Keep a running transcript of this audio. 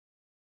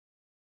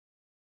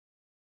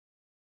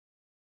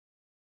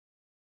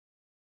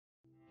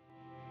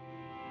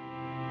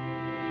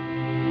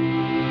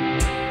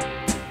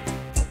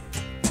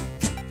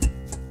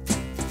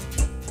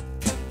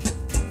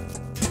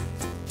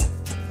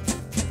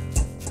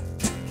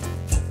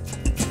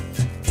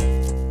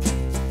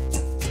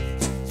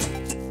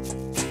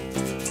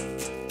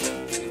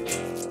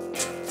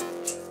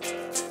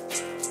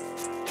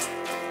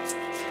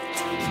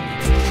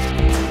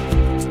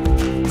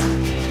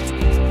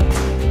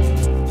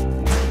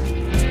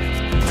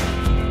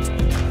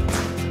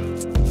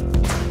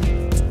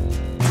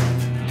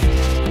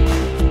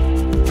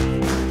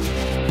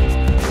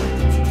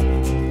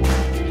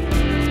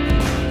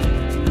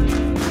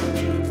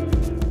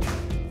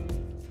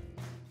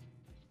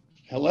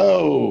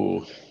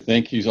Hello.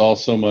 Thank you all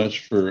so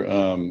much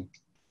for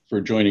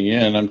joining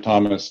in. I'm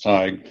Thomas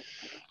Tighe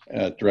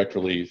at Direct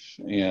Relief,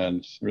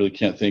 and really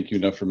can't thank you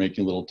enough for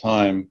making a little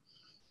time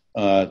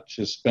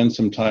to spend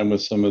some time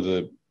with some of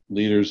the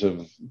leaders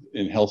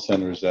in health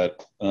centers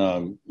that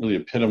really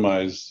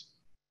epitomize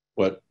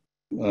what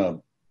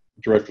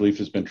Direct Relief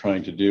has been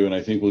trying to do. And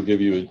I think we'll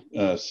give you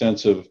a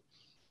sense of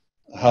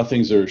how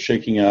things are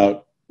shaking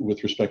out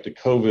with respect to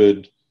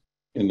COVID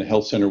in the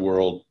health center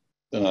world.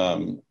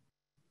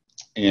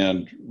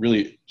 And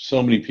really,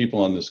 so many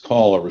people on this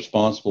call are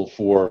responsible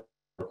for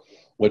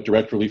what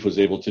Direct Relief was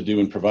able to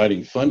do in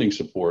providing funding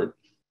support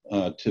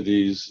to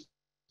these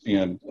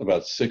and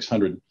about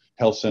 600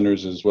 health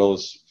centers, as well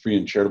as free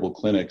and charitable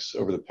clinics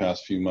over the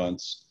past few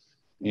months.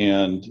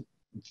 And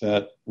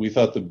that we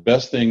thought the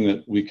best thing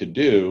that we could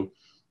do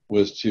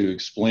was to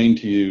explain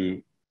to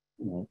you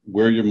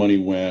where your money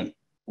went,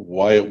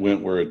 why it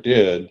went where it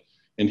did,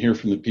 and hear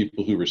from the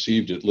people who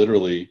received it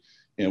literally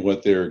and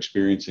what they're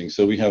experiencing.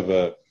 So we have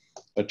a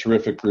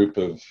terrific group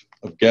of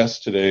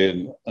guests today,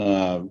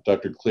 and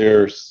Dr.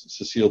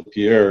 Claire-Cecile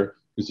Pierre,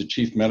 who's the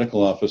Chief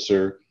Medical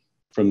Officer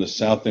from the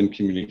South End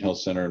Community Health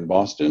Center in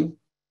Boston,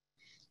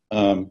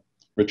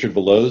 Richard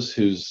Veloz,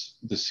 who's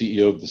the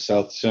CEO of the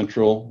South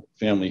Central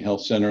Family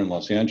Health Center in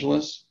Los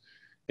Angeles,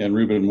 and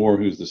Reuben Moore,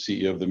 who's the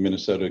CEO of the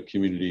Minnesota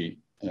Community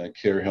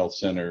Care Health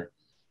Center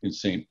in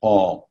St.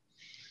 Paul.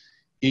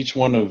 Each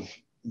one of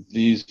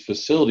these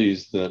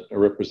facilities that are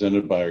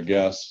represented by our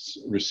guests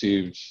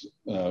received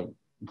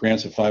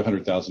grants of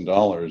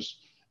 $500,000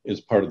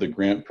 as part of the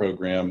grant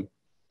program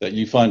that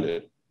you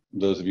funded,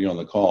 those of you on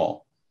the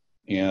call.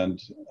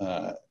 And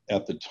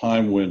at the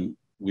time when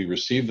we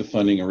received the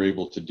funding and were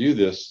able to do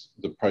this,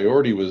 the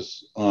priority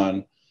was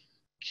on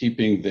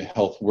keeping the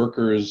health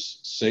workers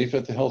safe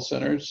at the health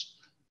centers.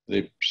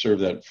 They serve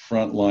that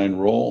frontline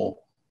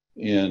role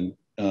in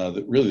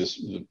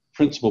the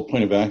principal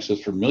point of access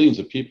for millions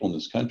of people in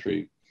this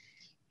country.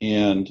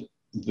 And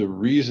the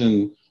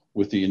reason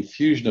with the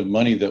infusion of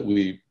money that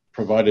we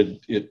provided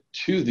it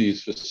to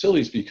these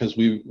facilities, because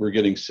we were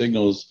getting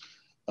signals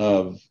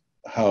of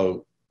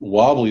how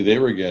wobbly they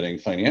were getting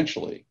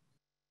financially.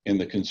 And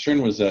the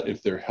concern was that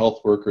if their health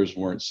workers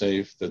weren't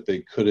safe, that they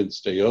couldn't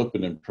stay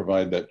open and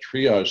provide that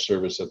triage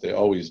service that they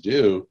always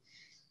do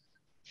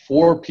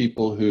for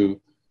people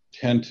who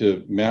tend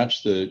to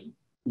match the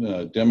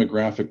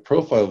demographic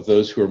profile of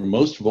those who are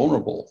most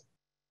vulnerable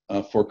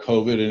for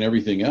COVID and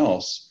everything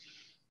else.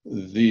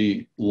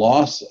 The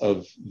loss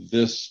of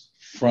this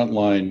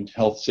frontline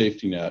health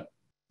safety net,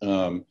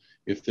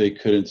 if they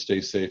couldn't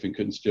stay safe and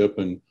couldn't stay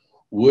open,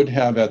 would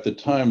have at the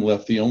time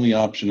left the only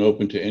option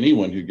open to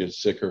anyone who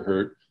gets sick or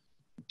hurt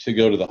to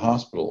go to the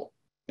hospital.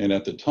 And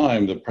at the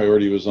time, the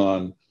priority was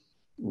on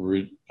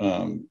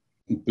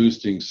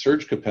boosting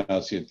surge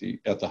capacity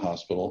at the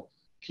hospital,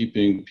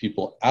 keeping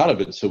people out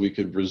of it so we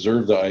could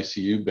reserve the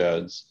ICU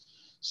beds.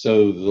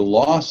 So the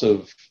loss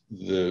of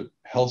the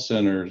health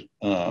center's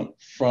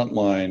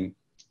frontline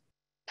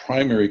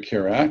primary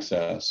care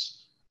access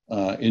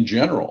in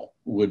general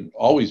would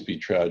always be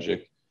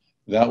tragic.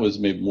 That was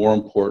made more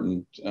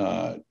important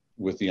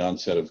with the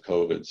onset of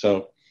COVID.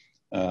 So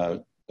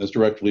as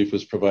Direct Relief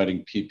was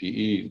providing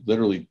PPE,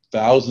 literally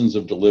thousands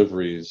of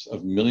deliveries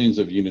of millions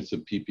of units of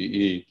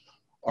PPE,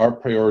 our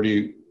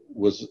priority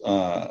was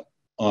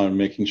on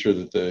making sure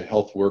that the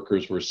health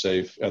workers were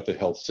safe at the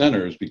health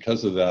centers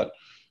because of that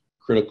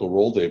critical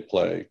role they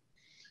play.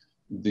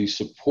 The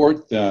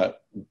support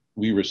that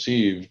we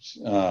received,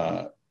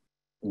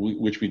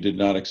 which we did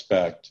not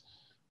expect,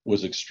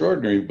 was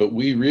extraordinary, but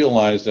we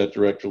realized at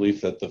Direct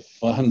Relief that the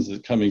funds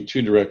that coming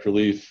to Direct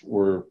Relief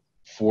were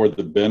for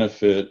the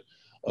benefit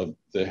of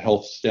the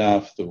health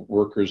staff, the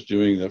workers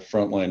doing the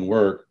frontline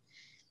work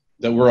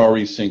that we're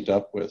already synced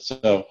up with.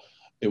 So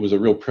it was a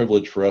real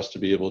privilege for us to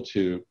be able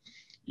to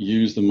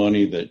use the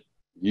money that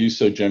you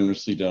so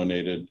generously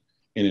donated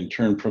and in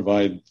turn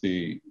provide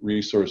the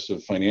resource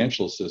of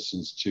financial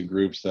assistance to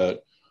groups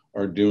that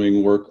are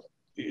doing work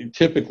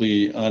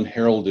typically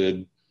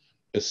unheralded,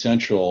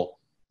 essential,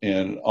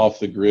 and off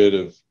the grid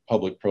of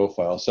public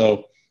profile.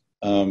 So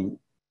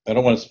I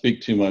don't want to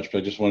speak too much, but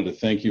I just wanted to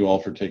thank you all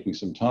for taking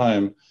some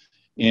time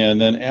and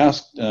then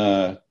ask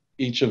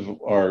each of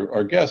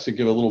our guests to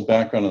give a little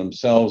background on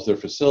themselves, their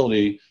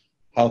facility,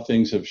 how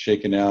things have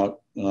shaken out,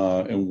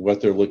 and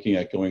what they're looking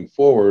at going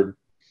forward.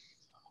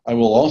 I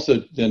will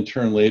also then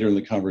turn later in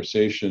the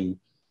conversation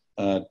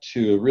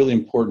to a really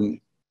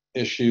important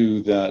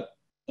issue that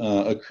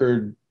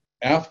occurred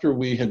after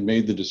we had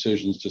made the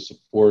decisions to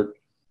support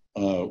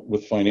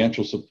with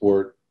financial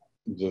support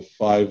the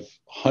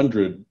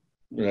 500,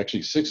 or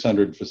actually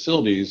 600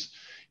 facilities,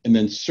 and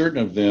then certain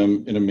of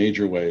them in a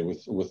major way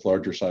with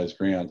larger size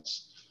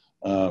grants.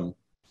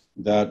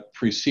 That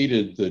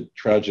preceded the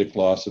tragic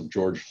loss of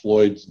George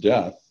Floyd's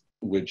death,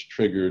 which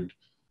triggered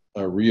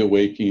a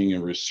reawakening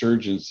and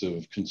resurgence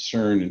of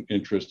concern and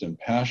interest and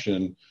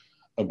passion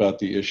about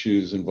the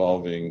issues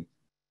involving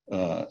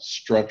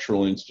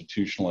structural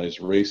institutionalized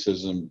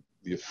racism,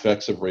 the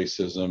effects of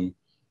racism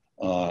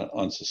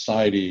on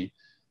society,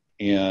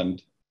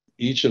 and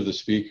each of the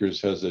speakers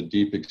has a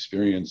deep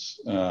experience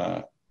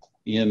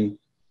in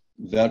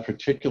that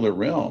particular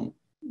realm.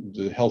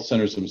 The health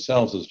centers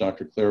themselves, as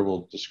Dr. Claire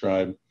will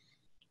describe,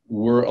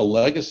 were a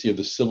legacy of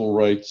the civil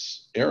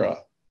rights era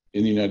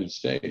in the United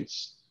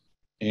States.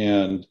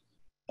 And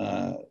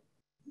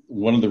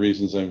one of the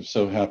reasons I'm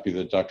so happy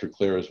that Dr.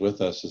 Claire is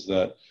with us is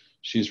that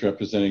she's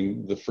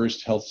representing the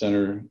first health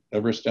center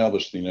ever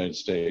established in the United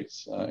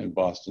States in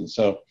Boston.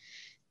 So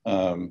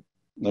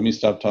let me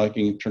stop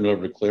talking, turn it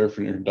over to Claire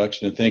for an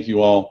introduction, and thank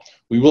you all.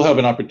 We will have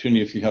an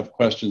opportunity, if you have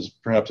questions,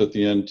 perhaps at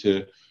the end,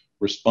 to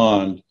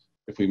respond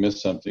if we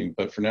miss something.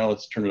 But for now,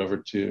 let's turn it over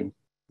to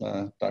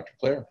Dr.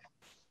 Claire.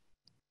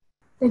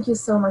 Thank you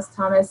so much,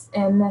 Thomas,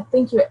 and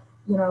thank you,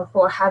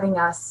 for having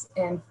us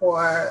and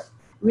for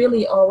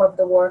really all of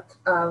the work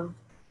of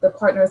the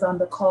partners on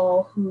the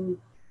call who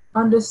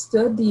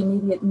understood the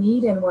immediate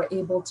need and were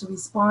able to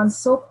respond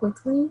so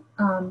quickly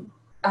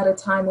at a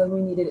time when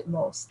we needed it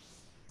most.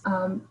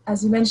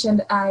 As you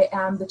mentioned, I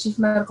am the Chief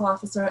Medical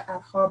Officer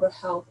at Harbor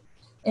Health,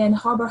 and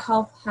Harbor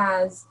Health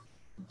has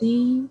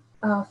the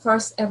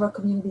first ever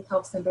community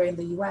health center in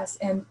the US.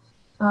 And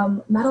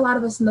not a lot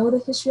of us know the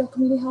history of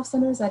community health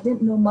centers. I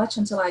didn't know much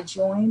until I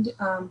joined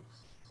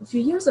a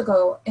few years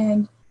ago.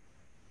 And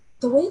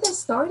the way they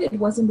started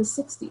was in the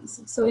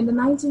 60s. So in the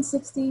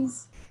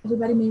 1960s,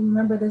 everybody may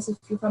remember this if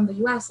you're from the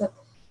US, that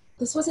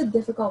this was a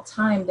difficult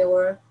time. There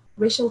were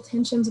racial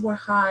tensions were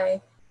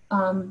high.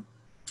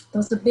 There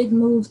was a big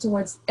move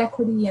towards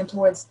equity and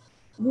towards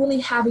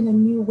really having a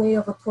new way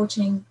of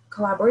approaching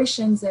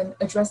collaborations and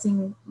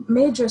addressing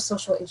major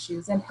social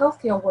issues, and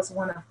healthcare was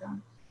one of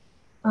them.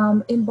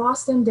 In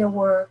Boston, there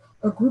were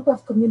a group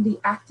of community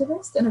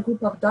activists and a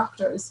group of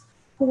doctors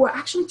who were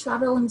actually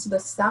traveling to the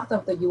south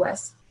of the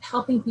US,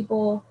 helping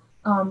people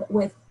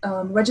with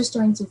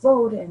registering to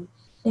vote and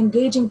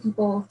engaging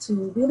people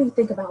to really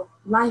think about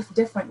life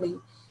differently.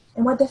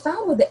 And what they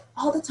found was that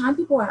all the time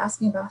people were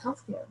asking about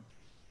healthcare.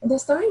 And they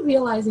started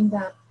realizing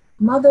that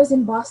mothers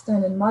in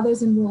Boston and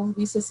mothers in rural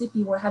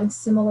Mississippi were having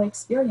similar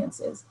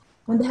experiences.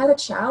 When they had a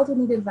child who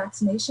needed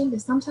vaccination, they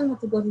sometimes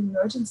had to go to the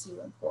emergency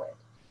room for it.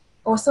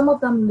 Or some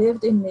of them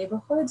lived in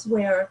neighborhoods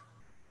where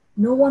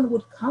no one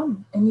would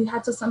come, and you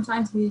had to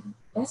sometimes be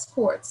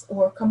escorts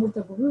or come with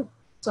a group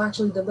to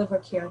actually deliver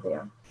care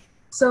there.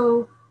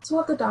 So two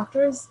of the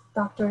doctors,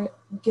 Dr.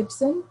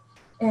 Gibson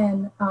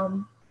and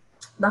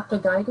Dr.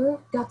 Geiger,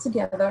 got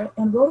together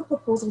and wrote a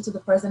proposal to the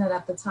president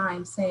at the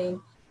time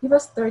saying, give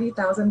us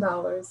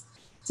 $30,000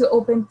 to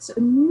open a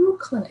new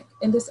clinic.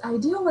 And this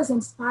idea was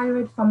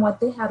inspired from what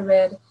they had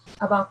read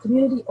about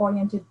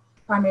community-oriented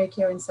primary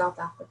care in South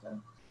Africa.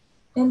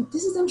 And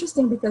this is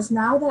interesting because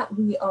now that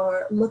we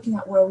are looking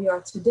at where we are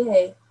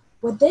today,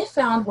 what they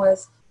found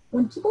was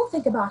when people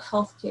think about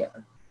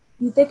healthcare,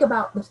 you think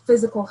about the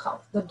physical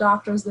health, the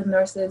doctors, the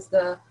nurses,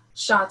 the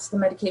shots, the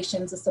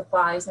medications, the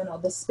supplies, and all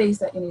the space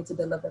that you need to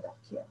deliver that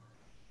care.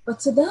 But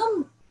to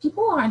them,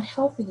 people aren't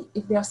healthy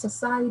if their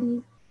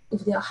society,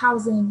 if their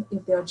housing,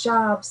 if their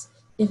jobs,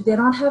 if they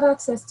don't have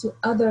access to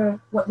other,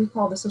 what we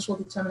call the social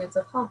determinants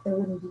of health, they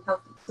wouldn't be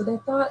healthy. So they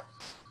thought,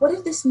 what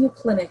if this new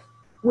clinic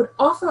would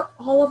offer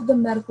all of the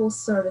medical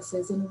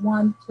services in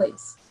one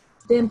place,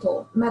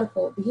 dental,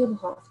 medical, behavioral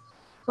health,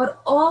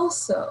 but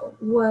also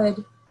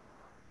would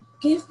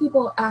give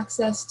people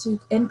access to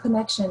and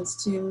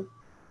connections to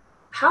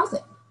housing,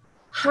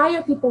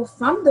 hire people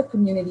from the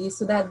community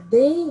so that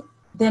they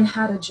then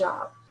had a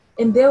job.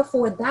 And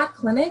therefore that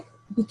clinic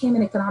became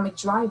an economic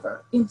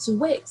driver in two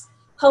ways.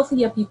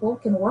 Healthier people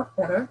can work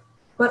better,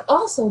 but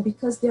also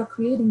because they're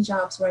creating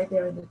jobs right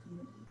there in the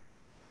community.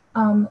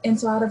 And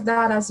so out of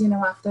that, as you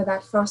know, after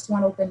that first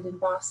one opened in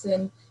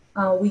Boston,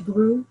 we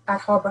grew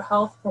at Harbor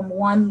Health from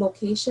one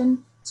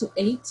location to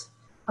 8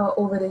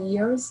 over the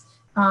years.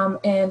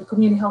 And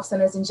community health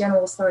centers in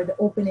general started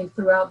opening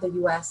throughout the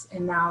US.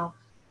 And now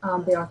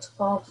there are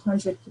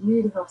 1,200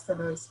 community health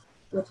centers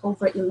with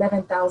over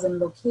 11,000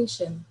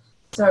 locations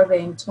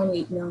serving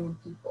 28 million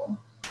people.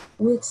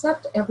 We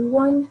accept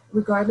everyone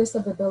regardless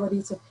of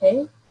ability to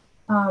pay.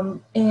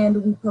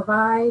 And we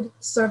provide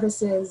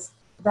services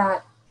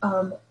that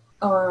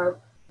are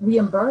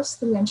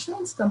reimbursed through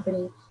insurance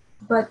company.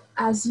 But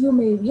as you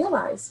may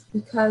realize,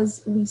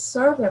 because we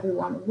serve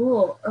everyone,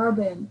 rural,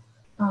 urban,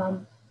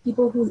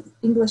 people whose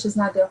English is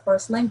not their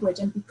first language,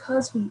 and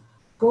because we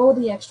go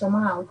the extra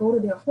mile, go to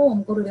their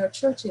home, go to their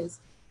churches,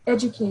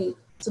 educate,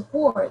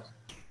 support,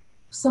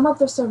 some of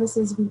the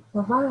services we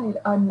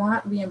provide are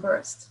not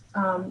reimbursed.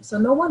 So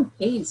no one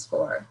pays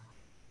for,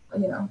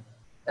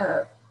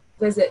 a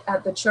visit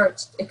at the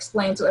church,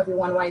 explain to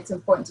everyone why it's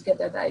important to get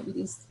their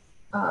diabetes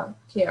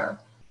care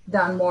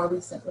done more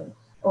recently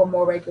or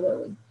more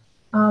regularly.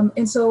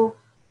 And so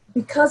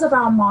because of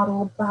our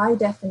model, by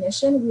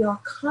definition, we are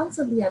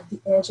constantly at the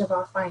edge of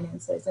our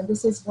finances. And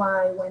this is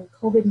why when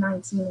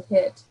COVID-19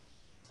 hit,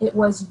 it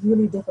was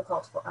really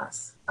difficult for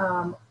us.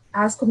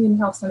 As community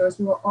health centers,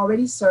 we were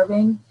already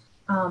serving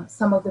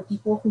some of the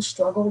people who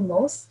struggle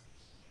most.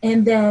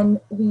 And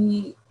then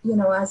we,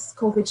 as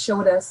COVID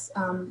showed us,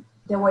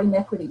 there were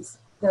inequities.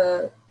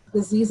 The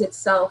disease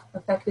itself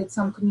affected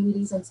some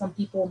communities and some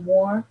people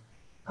more.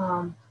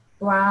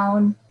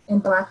 Brown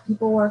and Black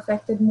people were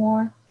affected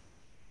more.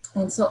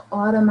 And so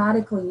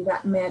automatically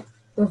that meant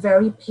the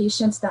very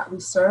patients that we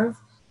serve,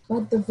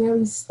 but the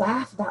very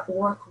staff that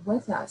work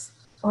with us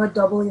are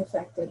doubly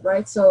affected,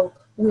 right? So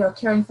we are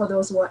caring for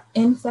those who are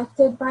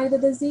infected by the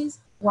disease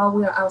while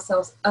we are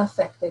ourselves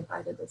affected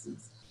by the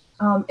disease.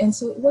 And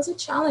so it was a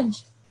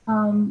challenge.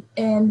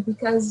 And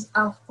because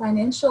our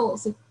financial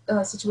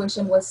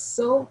situation was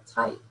so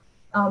tight,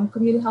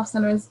 community health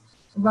centers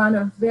run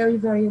a very,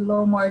 very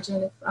low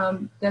margin.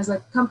 There's a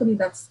company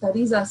that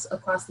studies us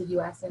across the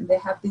US, and they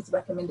have these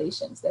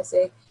recommendations. They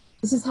say,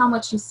 this is how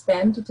much you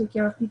spend to take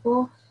care of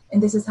people,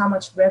 and this is how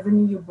much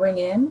revenue you bring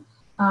in.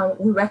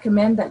 We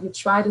recommend that you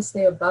try to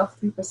stay above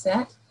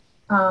 3%,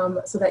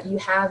 so that you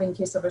have, in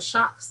case of a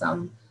shock,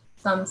 some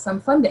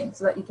funding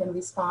so that you can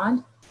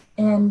respond.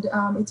 And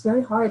it's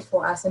very hard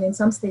for us. And in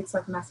some states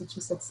like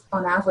Massachusetts,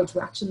 on average,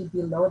 we're actually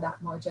below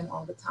that margin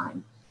all the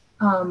time.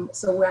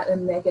 So we're at a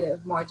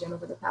negative margin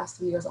over the past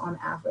 3 years on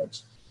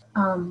average.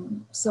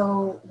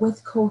 So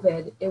with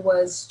COVID, it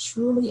was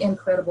truly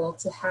incredible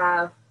to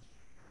have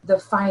the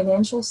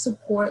financial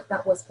support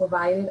that was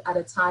provided at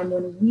a time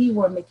when we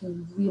were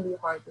making really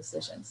hard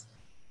decisions.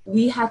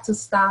 We had to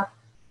stop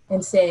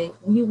and say,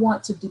 we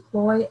want to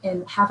deploy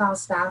and have our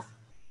staff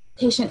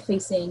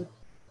patient-facing,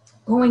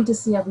 going to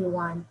see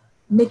everyone,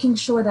 making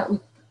sure that we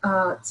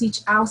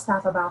teach our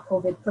staff about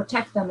COVID,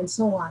 protect them, and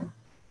so on.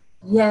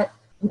 Yet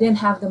we didn't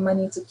have the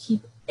money to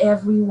keep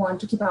everyone,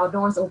 to keep our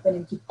doors open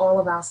and keep all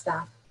of our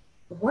staff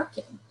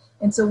working.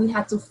 And so we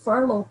had to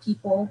furlough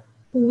people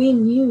who we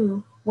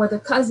knew were the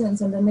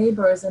cousins and the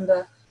neighbors and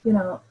the,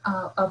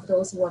 of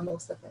those who were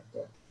most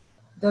affected.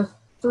 The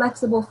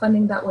flexible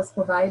funding that was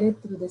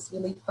provided through this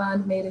relief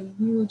fund made a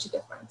huge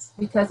difference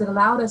because it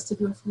allowed us to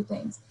do a few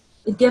things.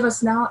 It gave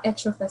us now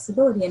extra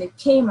flexibility, and it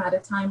came at a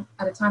time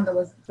that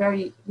was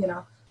very,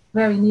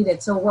 very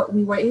needed. So what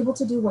we were able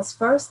to do was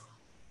first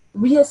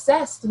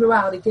reassess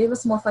throughout. It gave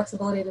us more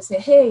flexibility to say,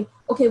 hey,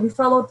 okay, we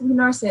furloughed 3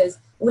 nurses,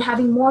 we're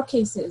having more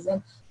cases.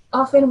 And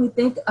often we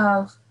think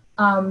of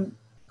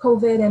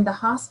COVID in the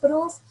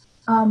hospitals.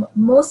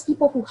 Most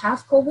people who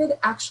have COVID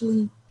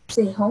actually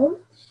stay home,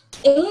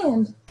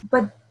 and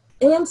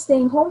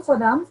staying home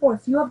for a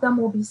few of them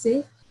will be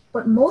safe,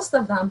 but most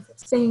of them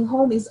staying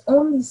home is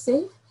only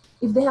safe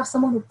if they have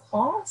someone who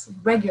calls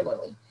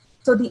regularly.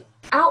 So the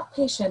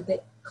outpatient,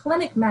 the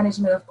clinic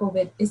management of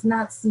COVID is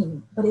not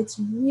seen, but it's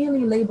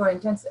really labor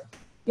intensive.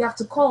 You have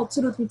to call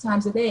 2 to 3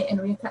 times a day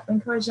and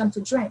encourage them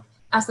to drink,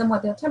 ask them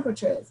what their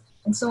temperature is,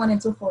 and so on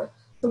and so forth.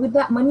 So with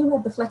that money, we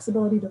had the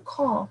flexibility to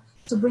call,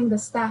 to bring the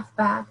staff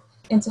back,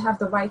 and to have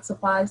the right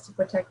supplies to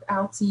protect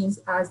our teams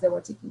as they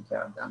were taking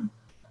care of them.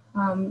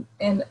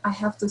 And I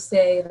have to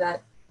say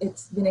that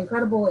it's been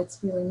incredible. It's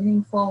really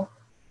meaningful.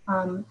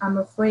 I'm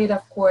afraid,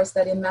 of course,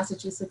 that in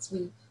Massachusetts,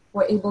 we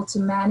were able to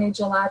manage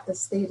a lot. The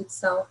state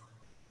itself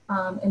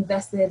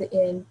invested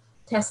in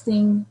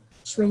testing,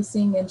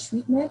 tracing, and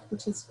treatment,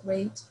 which is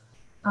great.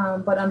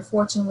 But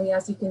unfortunately,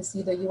 as you can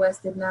see, the US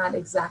did not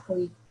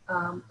exactly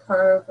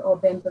curve or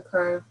bend the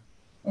curve.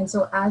 And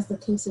so as the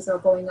cases are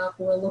going up,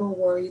 we're a little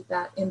worried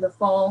that in the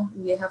fall,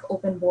 we have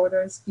open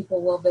borders,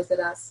 people will visit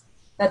us,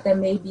 that there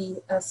may be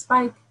a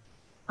spike.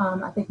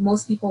 I think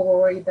most people were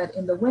worried that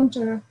in the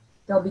winter,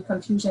 there'll be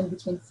confusion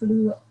between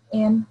flu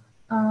and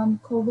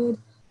COVID.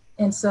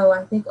 And so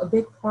I think a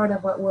big part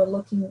of what we're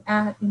looking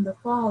at in the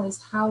fall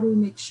is how to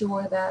make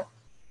sure that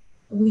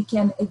we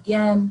can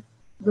again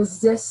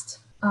resist,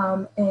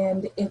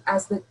 and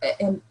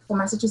for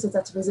Massachusetts,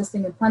 that's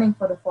resisting and planning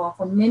for the fall.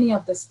 For many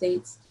of the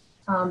states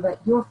that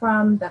you're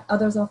from, that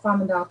others are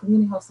from, and that our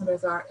community health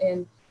centers are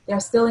in, they're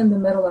still in the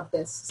middle of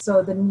this.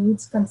 So the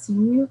needs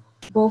continue,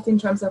 both in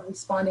terms of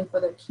responding for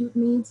the acute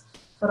needs,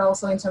 but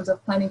also in terms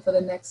of planning for the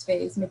next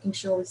phase, making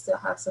sure we still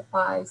have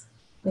supplies,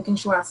 making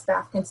sure our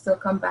staff can still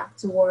come back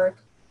to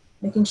work,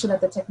 making sure that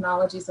the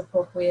technology is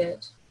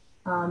appropriate,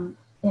 and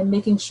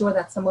making sure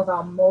that some of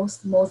our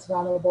most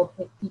vulnerable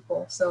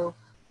people, so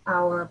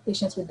our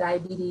patients with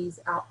diabetes,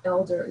 our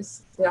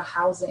elders, their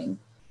housing,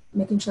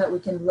 making sure that we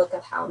can look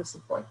at how to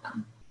support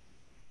them.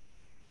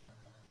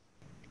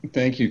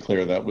 Thank you,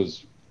 Claire. That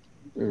was,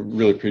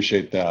 really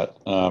appreciate that.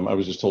 I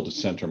was just told to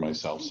center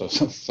myself, so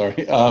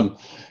sorry. I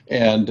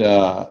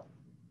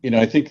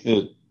think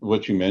that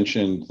what you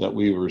mentioned that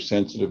we were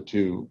sensitive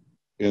to,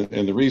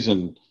 and the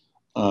reason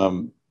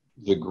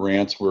the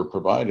grants were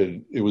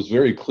provided, it was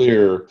very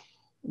clear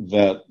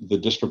that the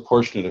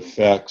disproportionate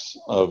effects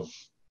of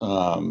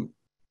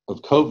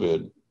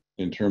COVID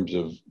in terms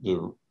of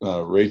the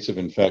rates of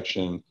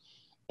infection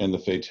and the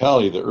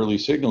fatality, the early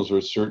signals were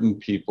certain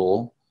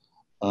people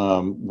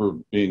were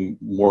being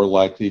more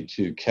likely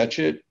to catch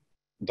it,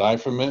 die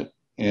from it,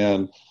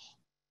 and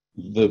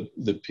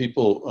the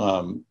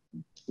people,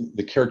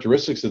 the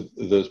characteristics of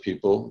those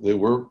people, they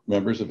were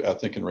members of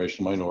ethnic and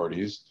racial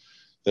minorities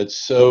that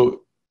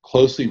so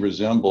closely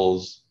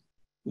resembles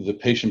the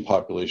patient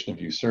population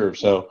of you serve.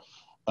 So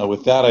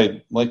with that,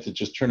 I'd like to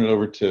just turn it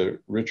over to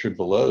Richard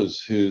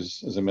Veloz,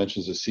 who's, as I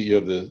mentioned, is the CEO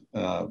of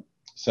the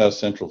South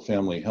Central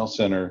Family Health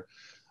Center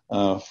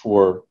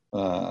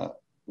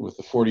with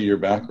a 40-year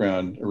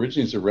background,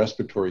 originally as a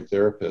respiratory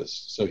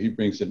therapist. So he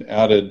brings an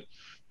added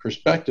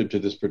perspective to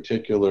this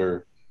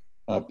particular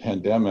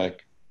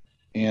pandemic.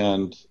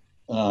 And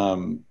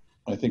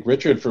I think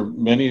Richard, for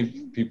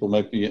many people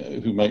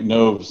who might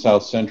know of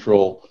South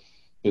Central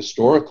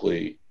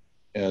historically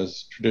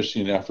as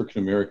traditionally an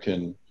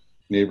African-American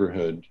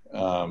neighborhood,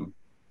 kind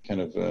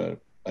of an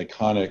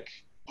iconic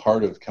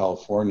part of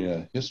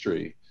California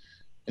history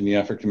and the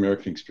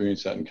African-American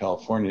experience out in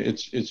California.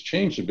 It's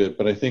changed a bit,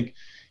 but I think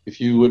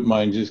if you wouldn't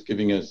mind just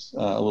giving us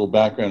a little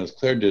background, as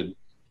Claire did,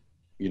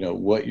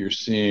 what you're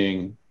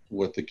seeing,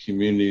 what the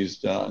community's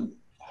done,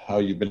 how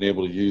you've been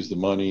able to use the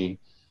money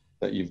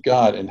that you've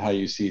got, and how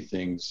you see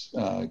things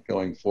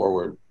going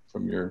forward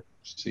from your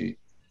seat.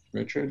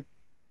 Richard?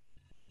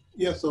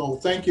 Yeah, so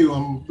thank you.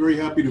 I'm very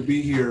happy to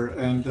be here.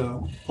 And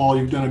Paul,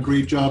 you've done a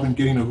great job in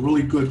getting a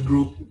really good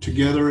group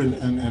together,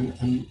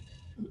 and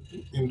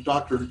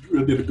Dr.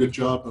 did a good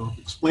job of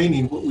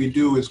explaining what we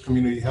do as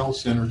community health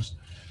centers.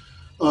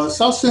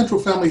 South Central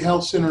Family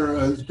Health Center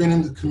has been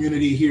in the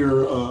community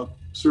here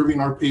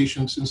serving our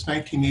patients since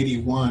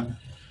 1981.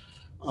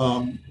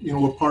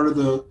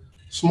 We're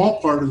small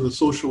part of the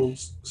social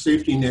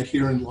safety net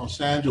here in Los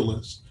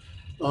Angeles.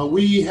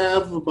 We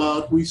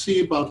see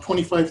about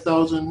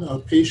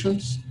 25,000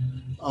 patients.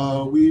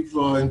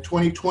 In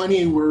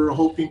 2020, we're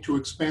hoping to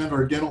expand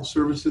our dental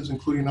services,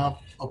 including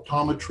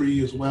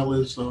optometry, as well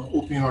as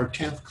opening our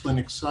 10th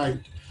clinic site.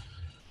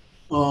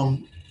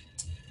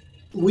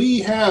 We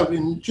have,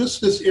 in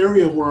just this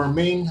area where our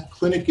main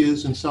clinic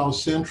is in South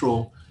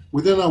Central,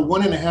 within a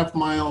 1.5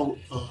 mile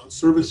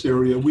service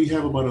area, we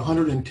have about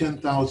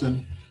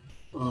 110,000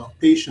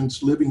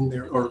 patients living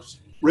there, or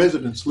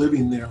residents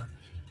living there.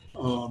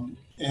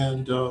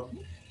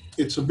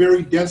 It's a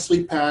very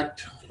densely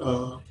packed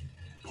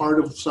part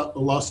of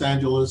Los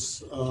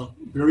Angeles,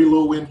 very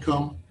low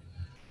income.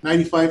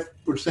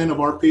 95%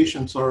 of our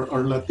patients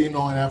are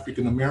Latino and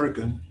African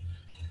American.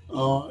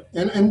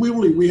 And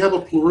we have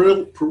a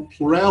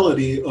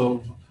plurality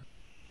of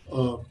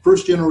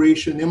first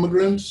generation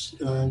immigrants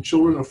and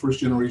children of first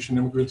generation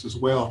immigrants as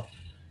well.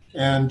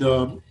 And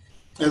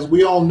as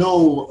we all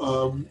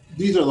know,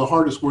 these are the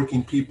hardest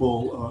working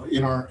people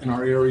in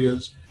our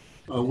areas.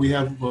 We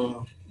have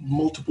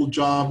multiple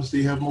jobs.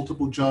 They have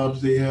multiple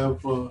jobs. They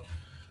have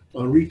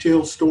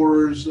retail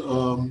stores.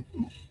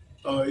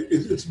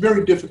 It's a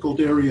very difficult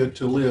area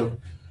to live.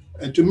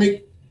 And to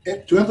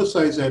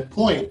emphasize that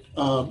point,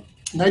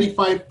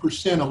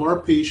 95% of our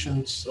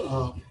patients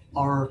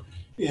are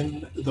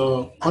in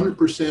the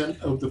 100%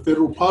 of the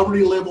federal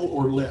poverty level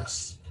or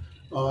less.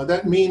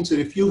 That means that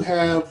if you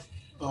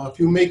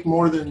make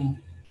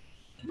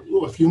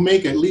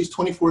at least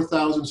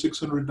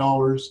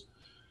 $24,600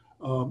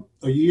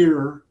 a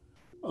year,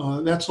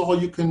 that's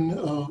all you can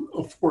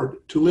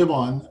afford to live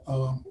on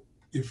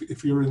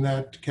if you're in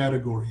that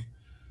category.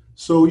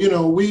 So,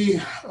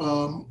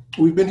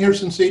 we've been here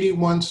since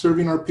 '81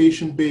 serving our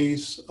patient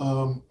base,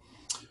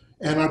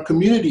 and our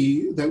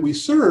community that we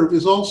serve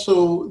is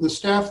also the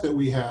staff that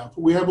we have.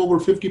 We have over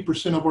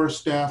 50% of our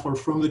staff are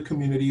from the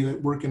community that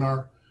work in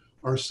our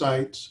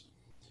sites.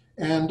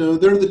 And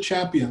they're the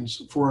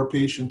champions for our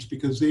patients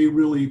because they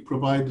really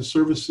provide the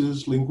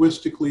services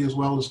linguistically as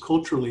well as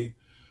culturally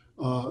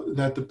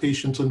that the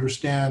patients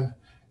understand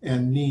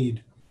and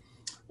need.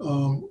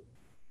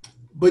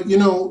 But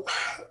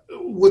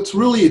what's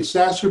really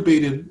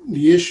exacerbated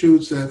the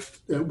issues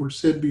that were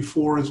said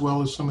before, as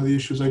well as some of the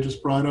issues I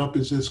just brought up,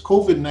 is this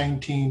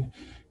COVID-19,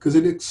 because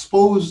it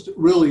exposed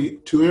really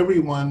to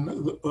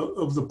everyone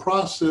of the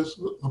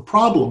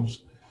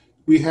problems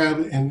we have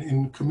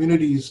in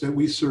communities that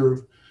we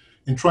serve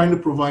in trying to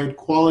provide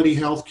quality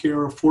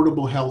healthcare,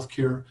 affordable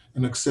healthcare,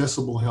 and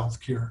accessible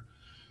healthcare.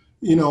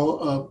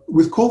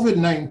 With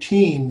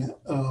COVID-19,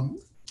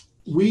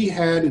 we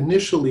had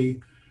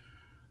initially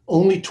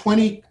only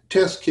 20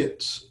 test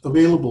kits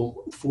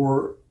available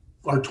for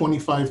our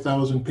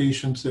 25,000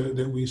 patients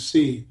that we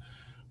see.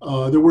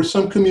 There were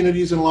some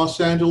communities in Los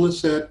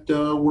Angeles that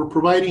were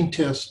providing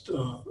tests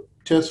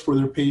for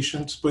their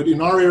patients, but in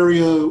our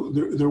area,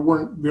 there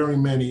weren't very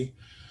many.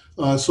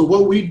 So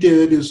what we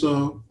did is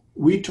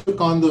we took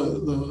on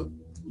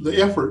the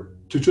effort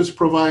to just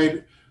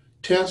provide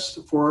tests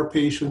for our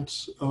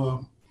patients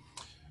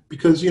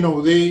because,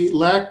 they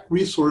lack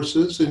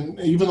resources. And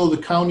even though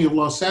the County of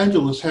Los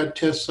Angeles had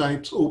test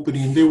sites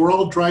opening, they were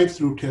all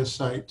drive-through test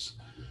sites.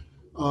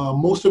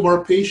 Most of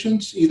our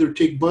patients either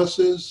take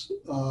buses,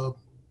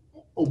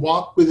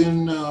 walk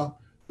within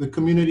the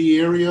community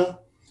area.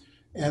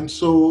 And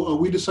so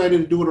we decided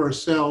to do it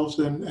ourselves.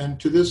 And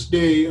to this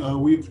day,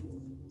 we've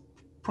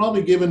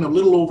probably given a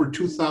little over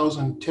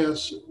 2,000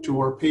 tests to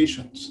our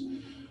patients.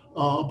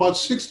 About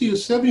 60 to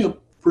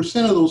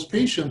 70% of those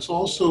patients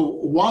also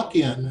walk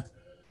in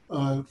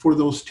for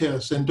those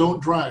tests and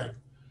don't drive.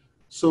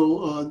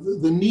 So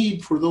the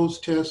need for those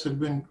tests have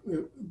been,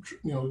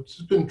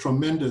 it's been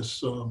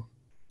tremendous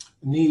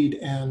need,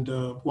 and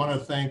want to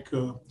thank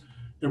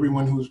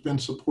everyone who's been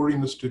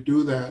supporting us to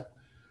do that.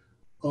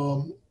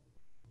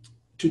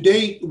 to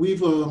date,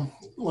 we've,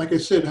 like I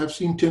said, have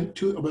seen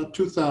about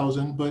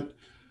 2,000, but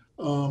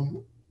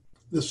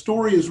the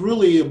story is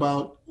really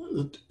about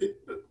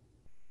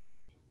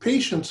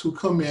patients who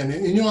come in.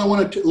 And I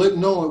wanted to let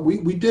know,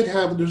 we did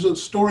have, there's a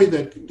story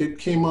that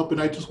came up,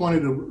 and I just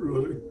wanted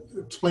to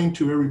explain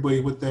to everybody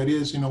what that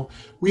is.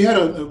 We had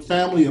a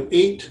family of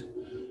 8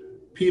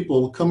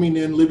 people coming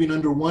in, living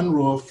under one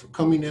roof,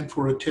 coming in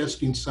for a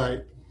testing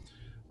site.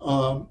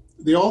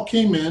 They all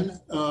came in,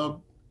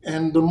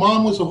 and the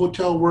mom was a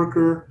hotel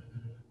worker.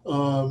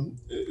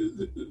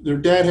 Their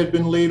dad had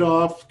been laid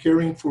off,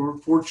 caring for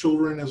 4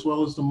 children as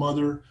well as the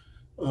mother.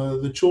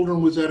 The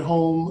children was at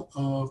home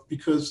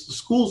because the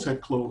schools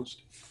had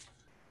closed.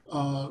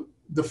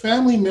 The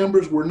family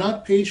members were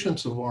not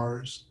patients of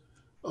ours,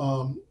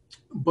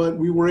 but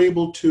we were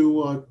able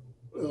to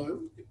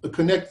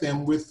connect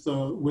them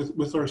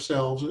with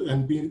ourselves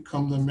and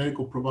become the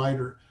medical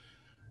provider,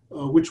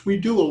 which we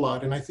do a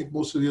lot, and I think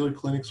most of the other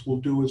clinics will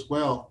do as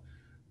well.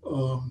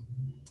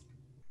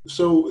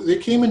 So they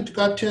came and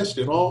got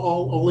tested,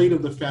 all 8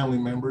 of the family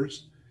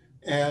members.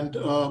 And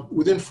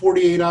within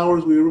 48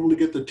 hours, we were able to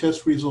get the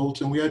test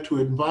results, and we had to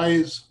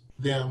advise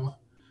them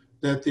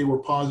that they were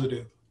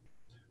positive.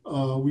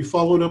 We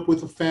followed up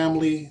with the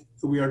family.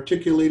 We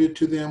articulated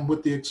to them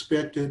what they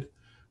expected.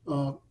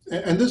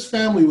 And this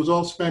family was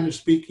all Spanish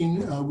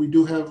speaking. We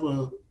do have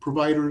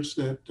providers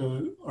that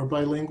are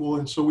bilingual,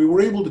 and so we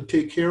were able to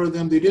take care of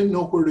them. They didn't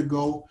know where to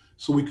go,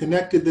 so we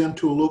connected them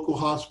to a local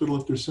hospital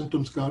if their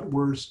symptoms got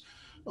worse.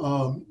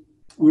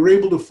 We were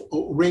able to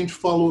arrange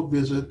follow-up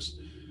visits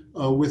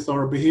with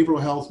our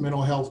behavioral health,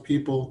 mental health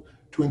people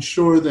to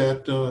ensure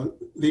that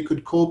they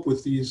could cope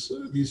with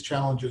these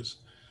challenges.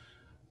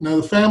 Now,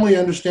 the family, I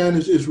understand,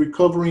 is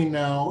recovering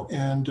now,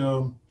 and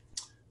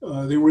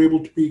they were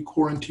able to be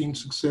quarantined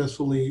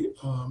successfully.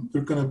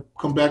 They're going to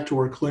come back to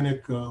our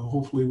clinic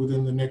hopefully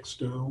within the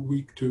next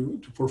week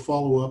for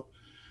follow-up.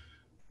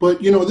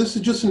 But, this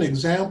is just an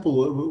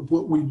example of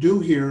what we do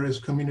here as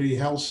Community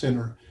Health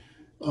Center.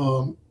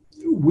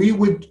 We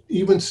would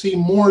even see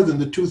more than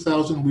the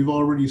 2,000 we've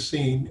already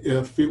seen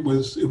if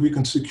we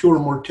can secure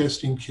more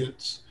testing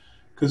kits,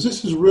 because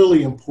this is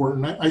really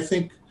important. I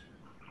think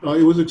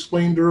it was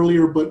explained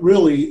earlier, but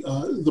really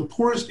the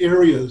poorest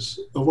areas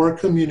of our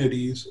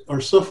communities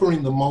are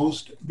suffering the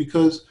most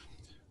because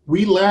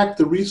we lack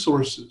the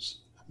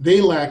resources.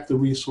 They lack the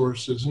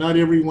resources. Not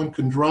everyone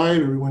can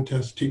drive. Everyone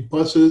has to take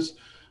buses.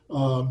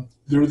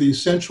 They're the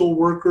essential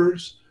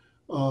workers.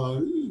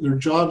 Their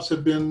jobs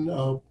have been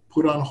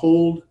put on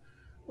hold.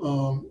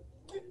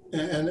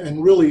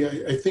 And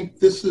really, I think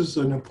this is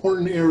an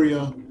important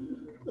area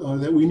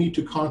that we need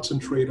to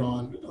concentrate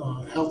on.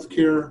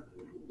 Healthcare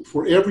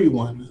for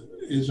everyone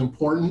is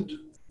important,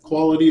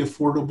 quality,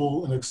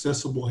 affordable, and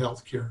accessible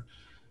healthcare.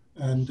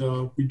 And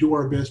we do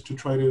our best to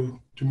try to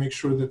make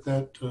sure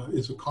that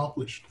is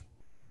accomplished.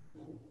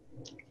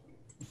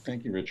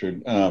 Thank you,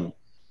 Richard.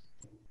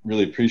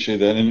 Really appreciate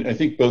that. And I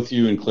think both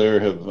you and Claire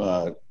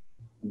have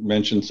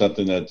mentioned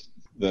something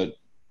that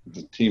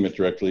the team at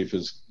Direct Relief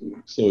is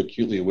so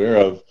acutely aware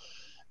of,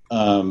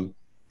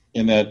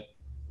 in that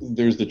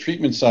there's the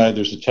treatment side,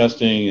 there's the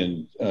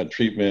testing and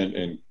treatment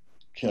and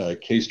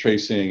case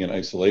tracing and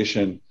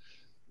isolation,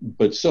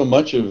 but so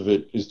much of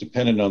it is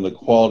dependent on the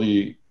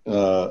quality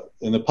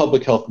and the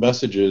public health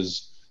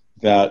messages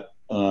that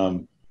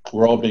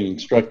we're all being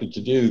instructed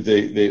to do.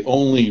 They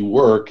only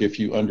work if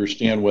you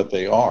understand what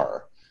they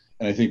are.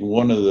 And I think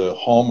one of the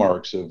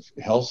hallmarks of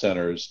health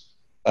centers,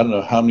 I don't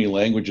know how many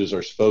languages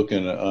are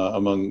spoken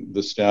among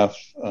the staff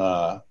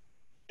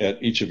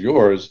at each of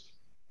yours,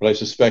 but I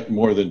suspect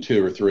more than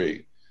 2 or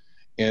 3.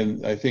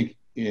 And I think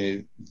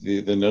the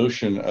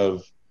notion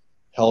of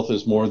health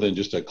is more than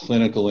just a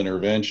clinical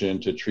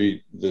intervention to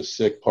treat the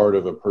sick part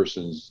of a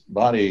person's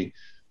body,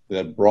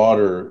 that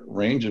broader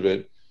range of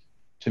it,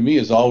 to me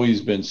has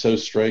always been so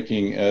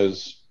striking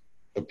as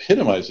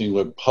epitomizing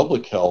what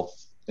public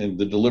health and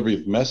the delivery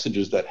of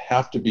messages that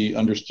have to be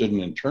understood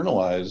and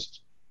internalized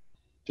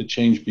to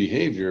change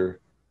behavior.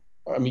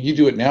 I mean, you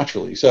do it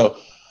naturally. So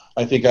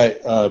I think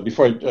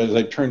as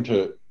I turn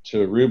to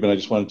Reuben, I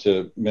just wanted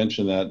to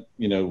mention that,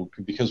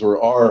 because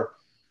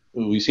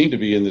we seem to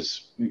be in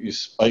this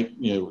spike,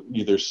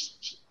 either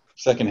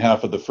second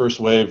half of the first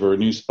wave or a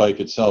new spike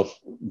itself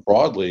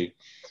broadly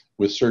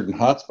with certain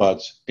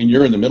hotspots, and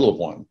you're in the middle of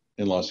one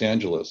in Los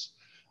Angeles.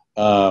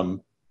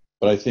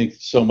 But I think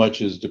so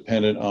much is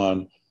dependent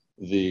on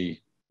the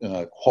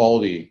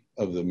quality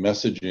of the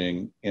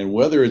messaging and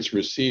whether it's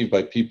received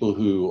by people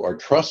who are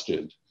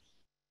trusted.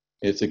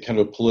 It's a kind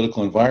of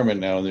political environment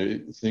now, and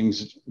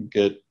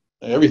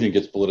everything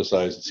gets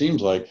politicized, it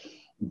seems like,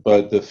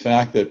 but the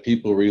fact that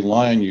people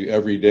rely on you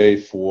every day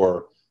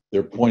for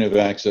their point of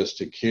access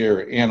to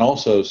care and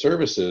also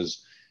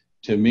services,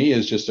 to me,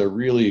 is just a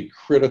really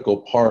critical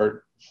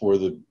part for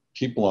the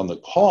people on the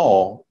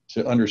call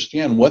to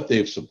understand what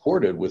they've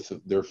supported with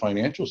their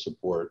financial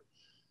support.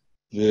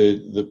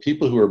 The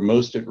people who are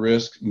most at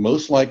risk,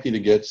 most likely to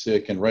get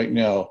sick, and right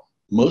now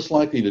most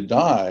likely to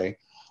die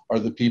are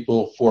the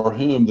people for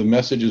whom the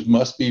messages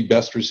must be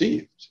best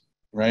received,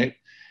 right?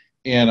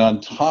 And on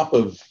top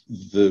of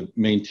the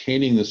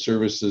maintaining the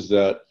services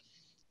that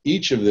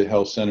each of the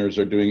health centers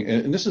are doing,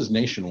 and this is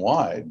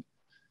nationwide,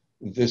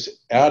 this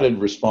added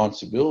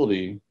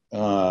responsibility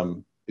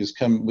is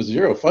come with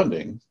zero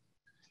funding.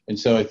 And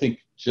so I think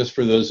just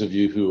for those of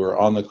you who are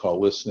on the call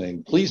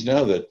listening, please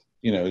know that,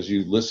 as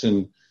you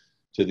listen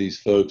to these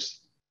folks,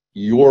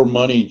 your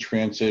money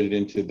translated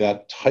into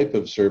that type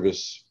of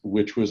service,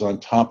 which was on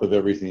top of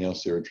everything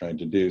else they were trying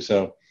to do.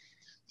 So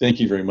thank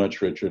you very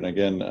much, Richard,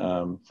 again,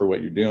 for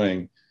what you're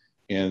doing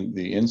and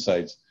the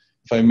insights.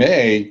 If I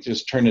may,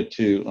 just turn it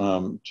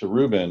to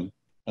Reuben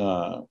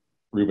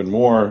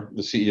Moore,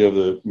 the CEO of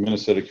the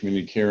Minnesota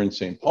Community Care in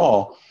St.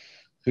 Paul,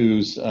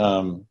 whose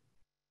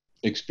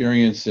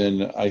experience,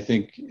 and I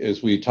think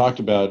as we talked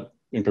about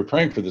in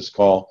preparing for this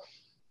call,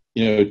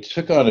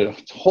 took on a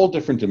whole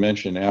different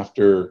dimension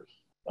after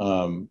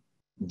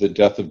the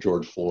death of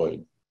George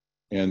Floyd,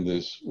 and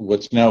this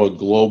what's now a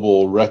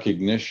global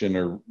recognition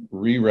or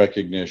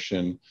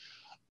re-recognition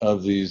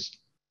of these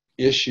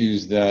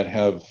issues that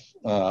have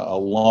a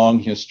long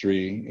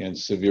history and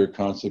severe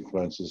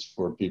consequences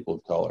for people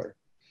of color.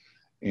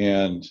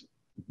 And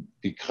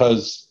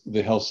because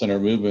the health center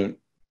movement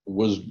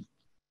was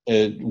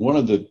one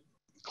of the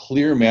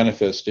clear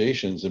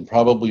manifestations, and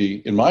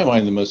probably, in my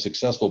mind, the most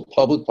successful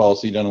public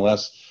policy done in the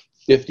last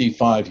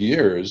 55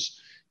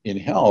 years in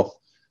health,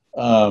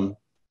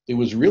 it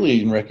was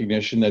really in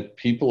recognition that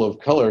people of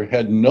color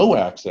had no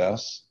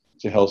access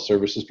to health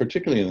services,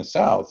 particularly in the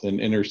South and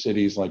inner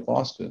cities like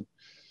Boston.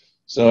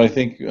 So I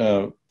think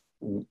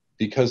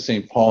because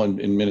St. Paul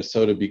in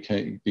Minnesota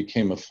became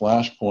a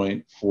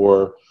flashpoint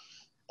for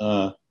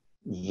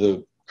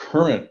the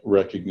current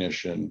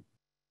recognition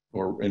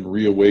and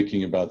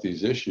reawakening about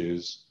these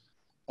issues,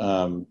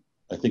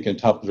 I think on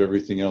top of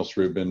everything else,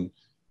 Reuben,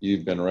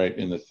 you've been right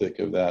in the thick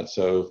of that.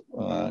 So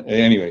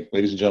anyway,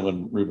 ladies and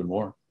gentlemen, Reuben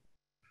Moore.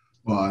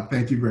 Well,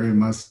 thank you very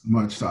much,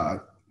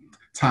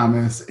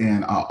 Thomas,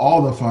 and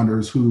all the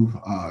funders who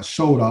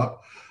showed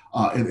up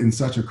in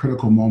such a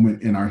critical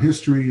moment in our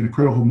history and a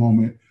critical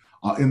moment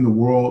in the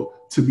world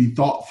to be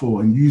thoughtful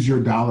and use your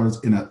dollars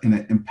in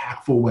an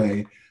impactful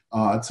way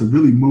to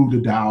really move the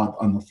dial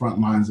on the front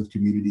lines of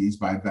communities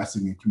by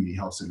investing in community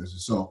health centers.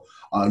 And so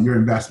your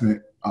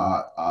investment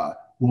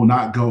will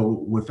not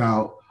go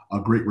without a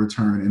great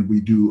return, and we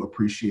do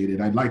appreciate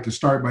it. I'd like to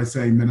start by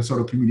saying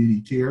Minnesota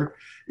Community Care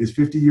is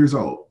 50 years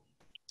old.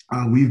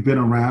 We've been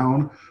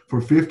around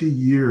for 50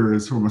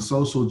 years from a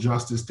social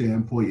justice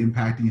standpoint,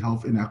 impacting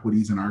health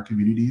inequities in our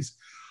communities.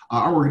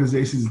 Our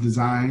organization is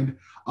designed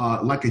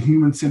like a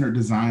human-centered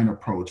design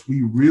approach.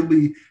 We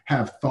really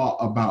have thought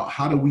about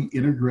how do we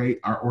integrate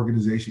our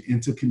organization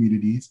into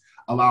communities,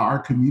 allow our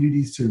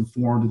communities to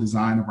inform the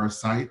design of our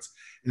sites.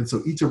 And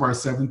so each of our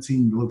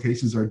 17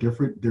 locations are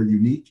different, they're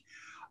unique.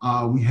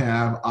 We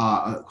have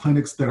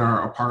clinics that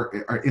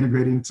are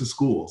integrated into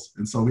schools.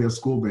 And so we have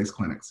school-based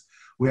clinics.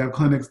 We have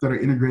clinics that are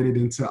integrated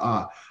into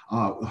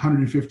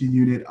 150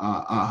 unit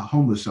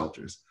homeless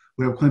shelters.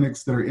 We have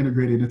clinics that are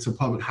integrated into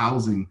public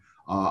housing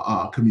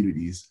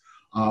communities.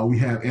 We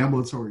have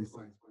ambulatory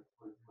sites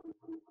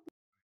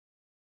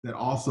that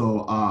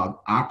also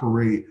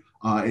operate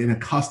in a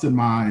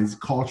customized,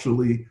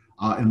 culturally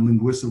and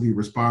linguistically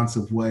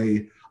responsive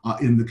way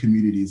in the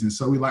communities. And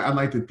so I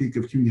like to think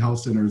of community health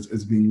centers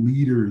as being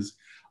leaders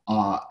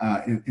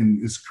in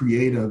this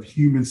creative,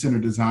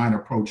 human-centered design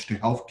approach to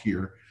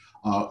healthcare,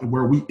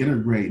 where we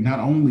integrate not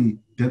only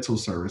dental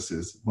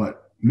services,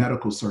 but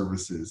medical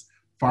services,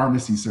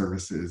 pharmacy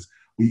services.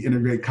 We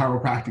integrate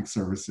chiropractic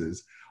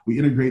services. We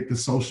integrate the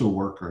social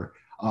worker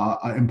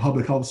and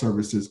public health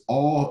services,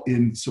 all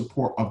in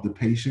support of the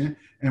patient.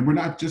 And we're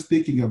not just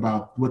thinking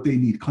about what they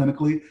need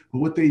clinically, but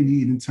what they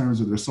need in terms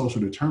of their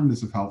social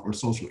determinants of health or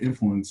social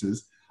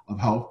influences of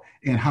health,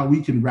 and how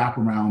we can wrap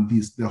around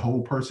the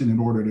whole person in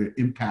order to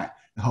impact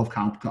the health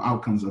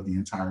outcomes of the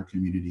entire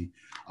community.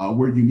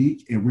 We're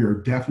unique, and we are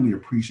definitely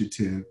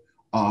appreciative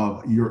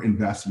of your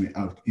investment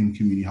in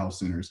community health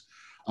centers.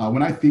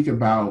 When I think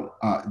about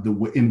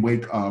in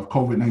wake of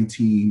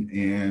COVID-19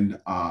 and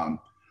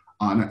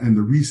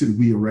the recent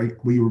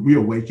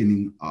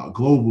reawakening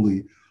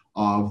globally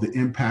of the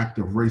impact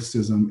of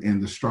racism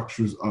and the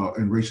structures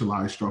and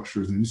racialized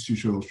structures and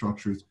institutional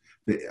structures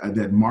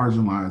that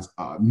marginalize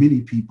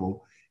many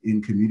people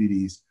in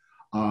communities,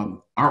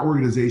 our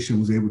organization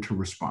was able to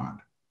respond.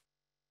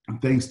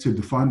 Thanks to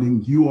the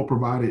funding you all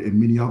provided and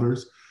many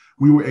others,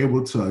 we were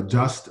able to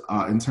adjust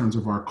in terms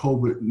of our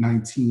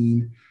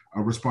COVID-19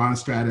 response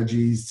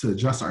strategies, to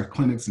adjust our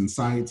clinics and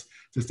sites,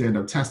 to stand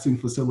up testing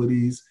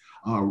facilities,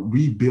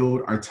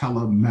 rebuild our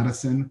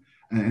telemedicine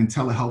and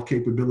telehealth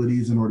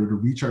capabilities in order to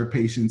reach our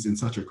patients in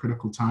such a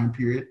critical time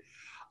period.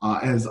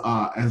 As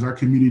our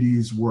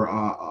communities were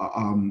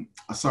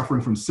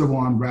suffering from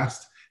civil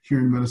unrest here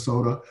in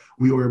Minnesota,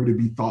 we were able to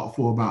be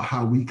thoughtful about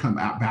how we come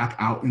back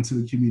out into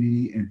the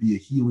community and be a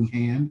healing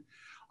hand,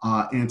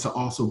 and to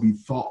also be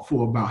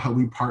thoughtful about how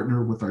we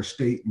partner with our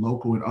state,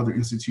 local, and other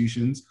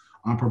institutions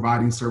on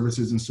providing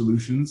services and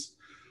solutions.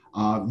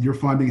 Your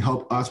funding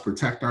helped us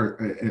protect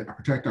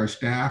our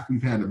staff.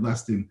 We've had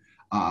less than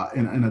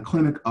in a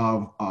clinic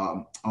of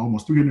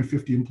almost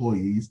 350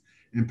 employees,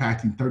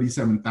 impacting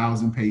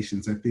 37,000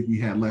 patients. I think we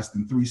had less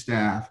than 3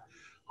 staff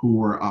who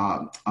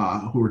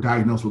were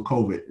diagnosed with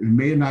COVID. We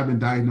may have not been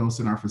diagnosed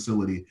in our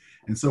facility.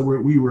 And so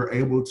we were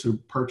able to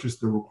purchase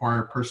the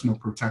required personal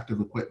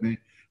protective equipment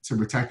to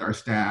protect our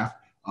staff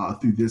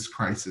through this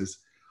crisis.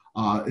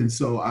 And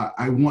so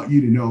I want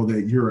you to know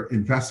that your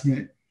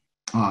investment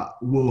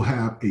will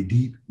have a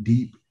deep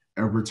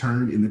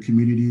return in the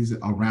communities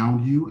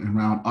around you and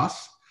around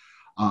us.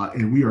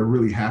 And we are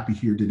really happy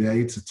here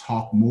today to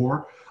talk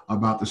more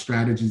about the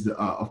strategies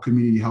of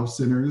community health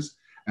centers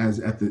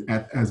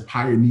as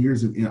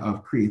pioneers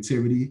of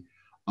creativity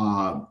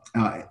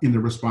in the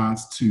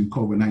response to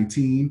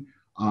COVID-19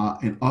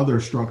 and other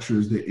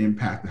structures that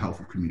impact the health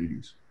of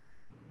communities.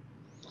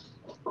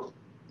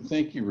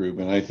 Thank you,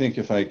 Reuben. I think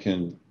if I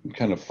can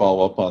kind of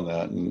follow up on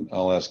that, and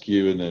I'll ask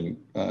you and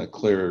then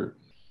Claire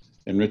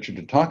and Richard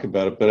to talk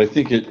about it, but I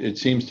think it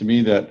seems to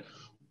me that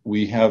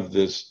we had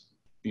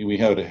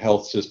a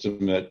health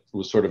system that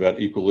was sort of at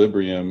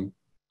equilibrium,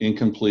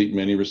 incomplete in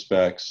many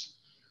respects.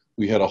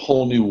 We had a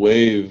whole new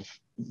wave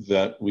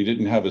that we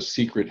didn't have a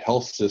secret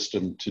health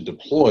system to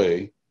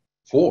deploy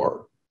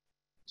for.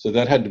 So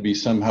that had to be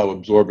somehow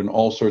absorbed in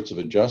all sorts of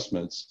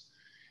adjustments.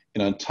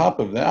 And on top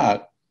of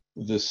that,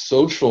 the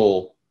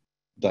social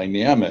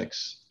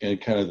dynamics and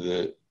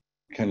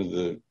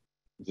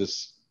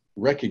this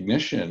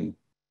recognition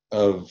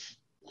of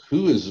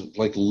who is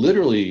like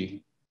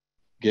literally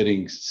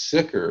getting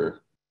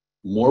sicker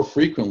more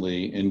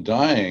frequently and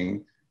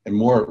dying and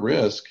more at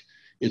risk,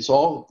 it's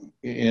all,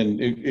 and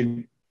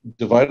it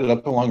divided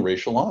up along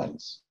racial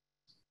lines.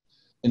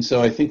 And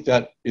so I think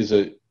that is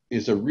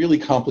a really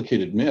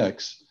complicated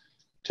mix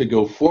to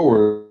go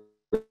forward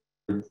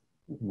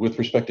with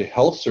respect to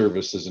health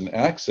services and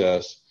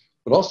access,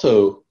 but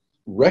also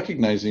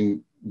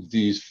recognizing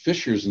these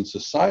fissures in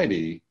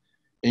society.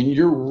 And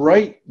you're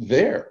right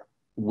there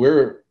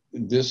where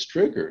this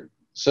triggered.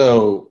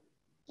 So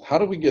how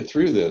do we get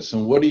through this?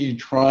 And what are you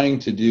trying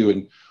to do?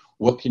 And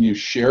what can you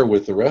share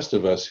with the rest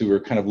of us who are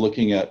kind of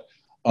looking at,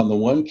 on the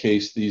one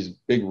case, these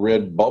big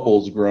red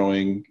bubbles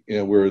growing,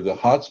 where the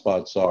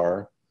hotspots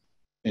are,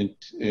 and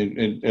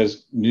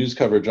as news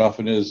coverage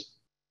often is,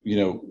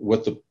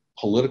 what the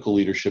political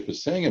leadership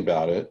is saying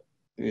about it.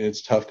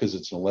 It's tough because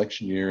it's an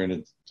election year and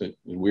it's a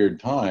weird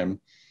time,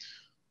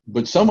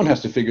 but someone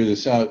has to figure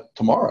this out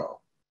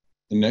tomorrow,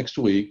 and next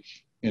week,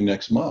 and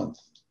next month,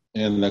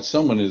 and that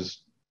someone is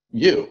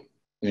you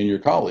and your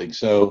colleagues.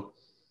 So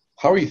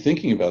how are you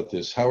thinking about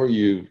this? How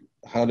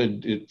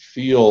did it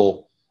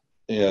feel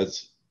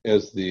as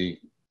the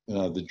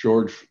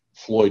George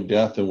Floyd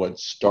death and what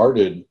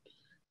started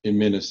in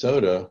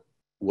Minnesota?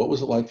 What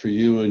was it like for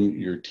you and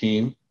your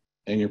team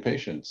and your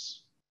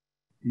patients?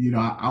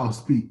 I'll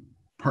speak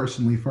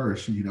personally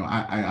first.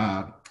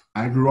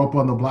 I grew up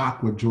on the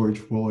block where George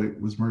Floyd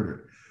was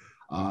murdered.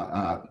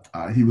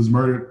 He was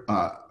murdered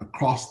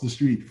across the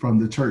street from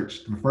the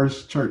church, the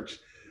first church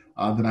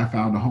that I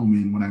found a home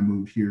in when I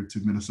moved here to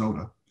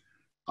Minnesota.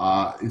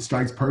 It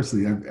strikes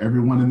personally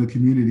everyone in the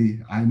community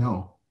I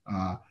know.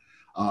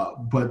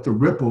 But the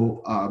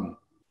rippled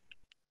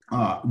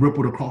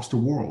across the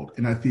world.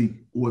 And I think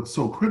what's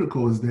so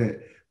critical is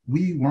that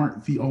we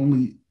weren't the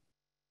only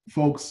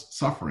folks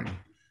suffering,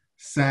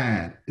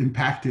 sad,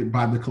 impacted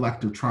by the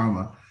collective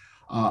trauma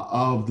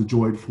of the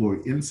George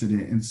Floyd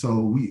incident. And so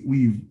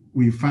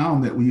we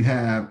found that we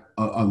have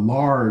a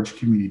large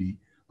community,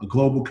 a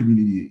global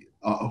community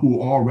who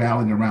are all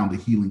rallying around the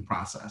healing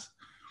process.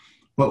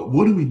 But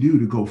what do we do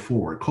to go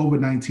forward?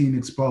 COVID-19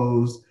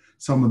 exposed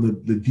some of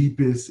the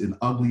deepest and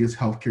ugliest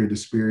healthcare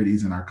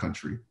disparities in our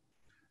country.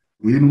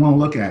 We didn't want to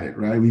look at it,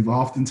 right? We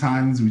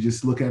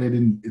just look at it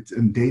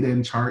in data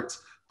and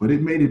charts, but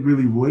it made it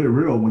really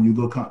real when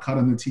you cut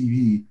on the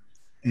TV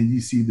and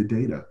you see the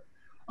data.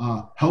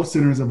 Health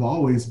centers have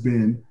always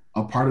been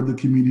a part of the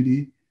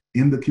community,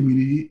 in the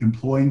community,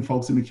 employing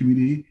folks in the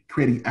community,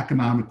 creating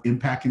economic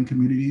impact in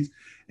communities.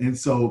 And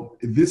so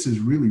this is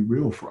really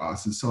real for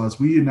us. And so as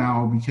we are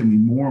now becoming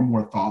more and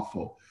more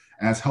thoughtful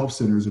as health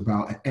centers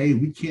about,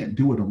 we can't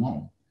do it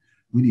alone.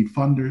 We need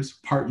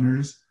funders,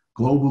 partners,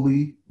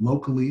 globally,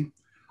 locally,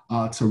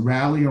 to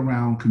rally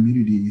around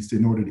communities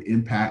in order to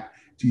impact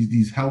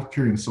these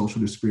healthcare and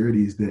social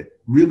disparities that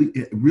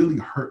really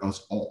hurt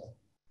us all.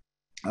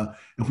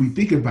 If we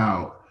think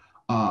about,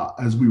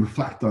 as we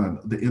reflect on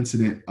the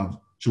incident of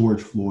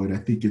George Floyd, I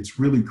think it's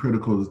really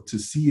critical to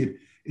see it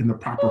in the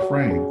proper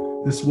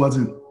frame. This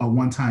wasn't a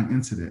one-time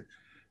incident.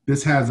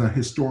 This has a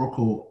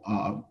historical,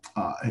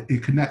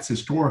 it connects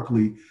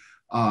historically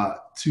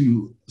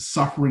to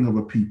suffering of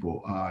a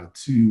people,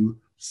 to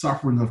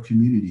suffering of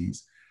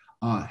communities.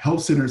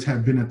 Health centers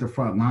have been at the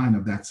front line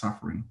of that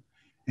suffering.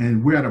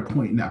 And we're at a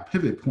point, in that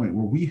pivot point,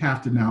 where we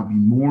have to now be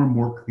more and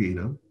more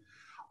creative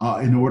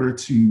in order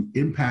to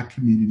impact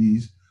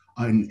communities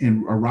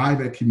and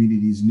arrive at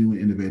communities new and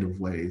innovative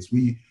ways.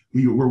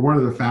 We're one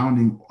of the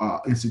founding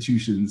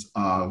institutions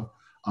of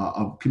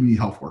community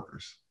health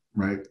workers,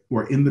 right? Who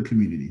are in the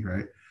community,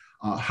 right?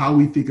 How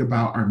we think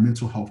about our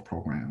mental health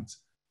programs,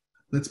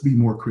 Let's be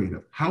more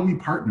creative. How we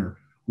partner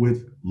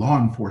with law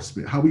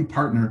enforcement, how we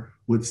partner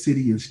with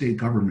city and state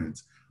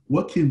governments.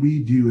 What can we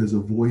do as a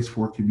voice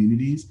for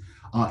communities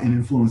in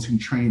influencing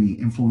training,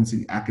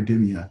 influencing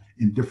academia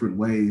in different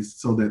ways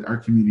so that our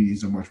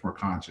communities are much more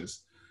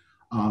conscious?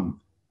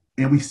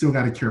 And we still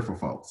got to care for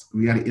folks.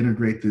 We got to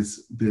integrate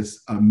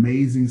this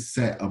amazing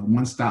set of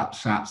one-stop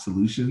shop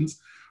solutions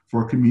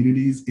for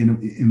communities in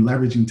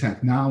leveraging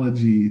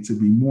technology to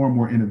be more and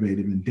more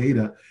innovative in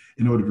data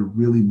in order to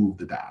really move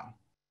the dial.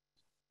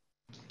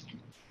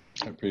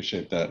 I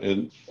appreciate that.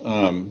 And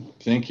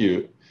thank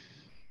you.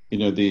 You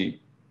know,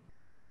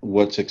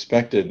 what's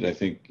expected, I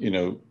think, you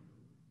know,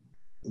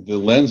 the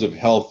lens of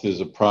health is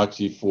a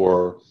proxy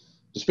for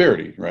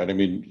disparity, right? I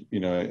mean, you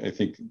know, I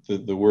think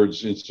the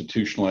words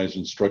institutionalized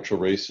and structural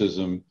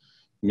racism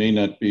may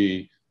not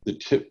be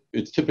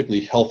it's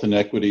typically health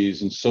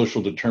inequities and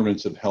social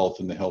determinants of health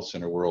in the health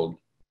center world.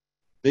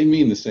 They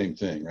mean the same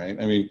thing, right?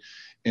 I mean,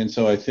 and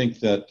so I think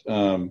that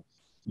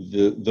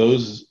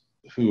those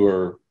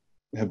who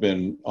have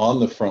been on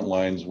the front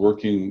lines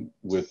working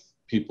with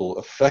people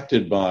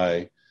affected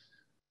by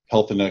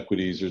health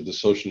inequities or the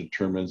social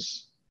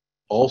determinants,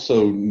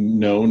 also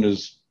known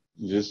as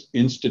this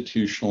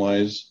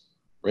institutionalized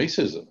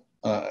racism.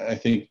 I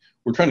think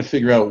we're trying to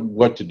figure out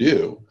what to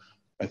do.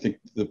 I think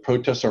the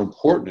protests are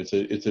important.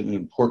 It's an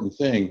important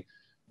thing,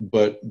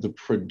 but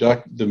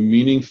the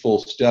meaningful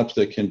steps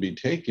that can be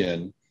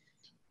taken,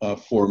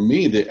 for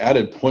me, the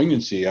added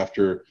poignancy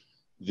after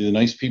the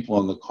nice people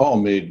on the call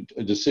made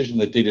a decision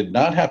that they did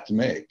not have to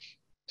make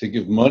to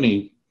give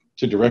money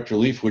to direct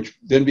relief, which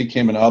then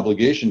became an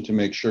obligation to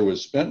make sure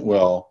was spent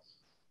well.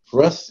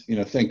 For us, you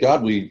know, thank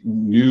God we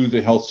knew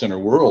the health center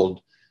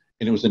world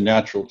and it was a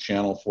natural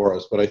channel for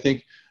us. But I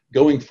think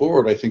going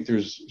forward, I think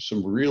there's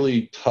some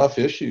really tough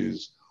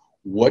issues.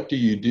 What do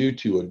you do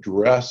to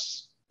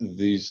address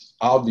these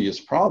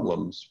obvious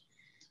problems?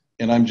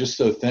 And I'm just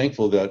so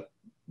thankful that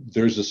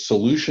there's a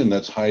solution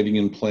that's hiding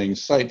in plain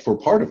sight for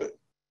part of it.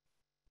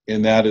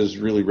 And that is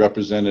really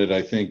represented,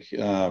 I think,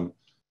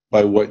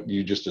 by what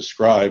you just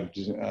described,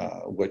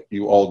 what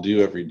you all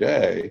do every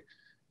day.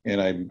 And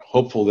I'm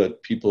hopeful that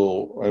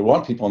I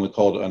want people on the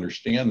call to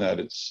understand that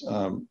it's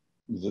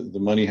the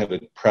money had a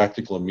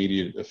practical,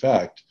 immediate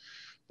effect,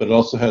 but it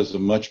also has a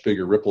much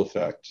bigger ripple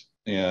effect.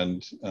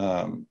 And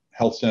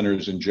health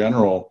centers in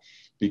general,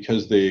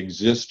 because they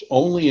exist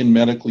only in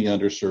medically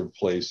underserved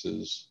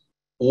places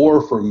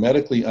or for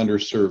medically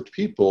underserved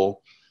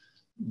people,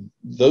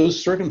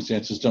 those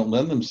circumstances don't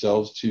lend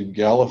themselves to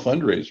gala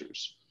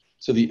fundraisers.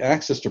 So the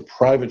access to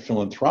private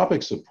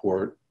philanthropic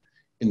support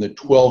in the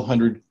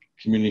 1,200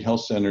 community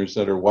health centers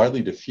that are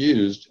widely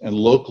diffused and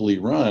locally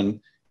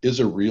run is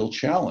a real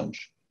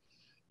challenge.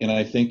 And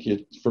I think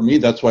for me,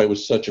 that's why it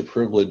was such a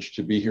privilege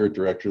to be here at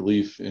Direct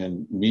Relief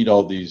and meet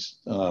all these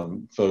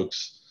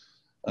folks.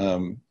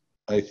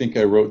 I think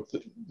I wrote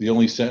the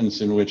only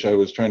sentence in which I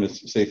was trying to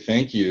say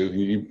thank you.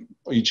 You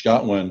each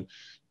got one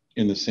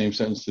in the same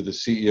sentence to the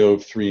CEO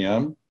of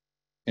 3M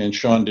and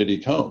Sean Diddy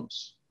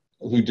Combs,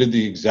 who did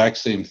the exact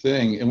same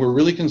thing. And we're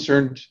really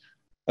concerned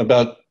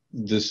about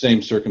the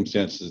same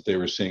circumstances they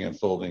were seeing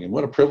unfolding. And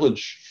what a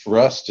privilege for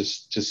us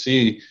to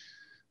see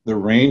the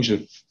range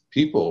of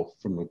people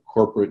from the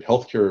corporate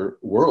healthcare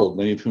world,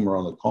 many of whom are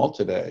on the call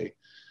today,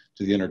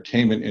 to the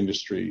entertainment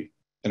industry,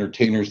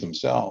 entertainers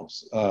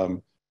themselves.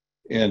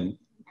 And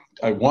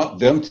I want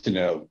them to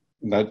know,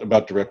 not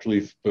about Direct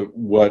Relief, but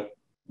what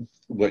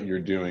you're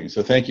doing.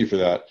 So thank you for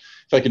that.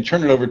 If I could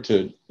turn it over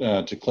to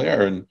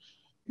Claire and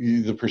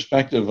the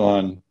perspective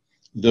on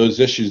those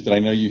issues that I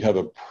know you have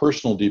a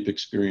personal deep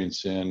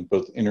experience in,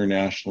 both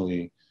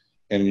internationally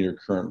and in your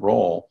current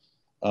role.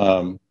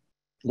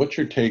 What's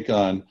your take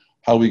on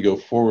how we go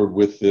forward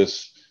with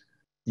this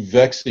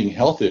vexing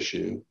health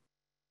issue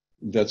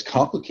that's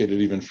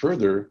complicated even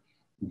further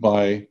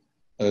by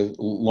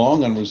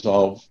long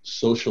unresolved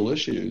social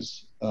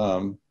issues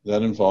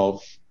that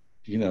involve,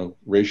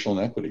 racial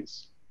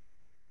inequities?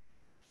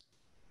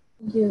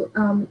 Thank you.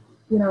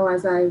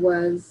 As I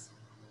was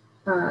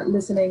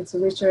listening to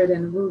Richard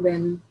and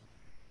Reuben,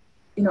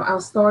 our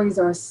stories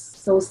are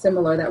so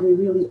similar that we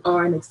really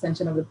are an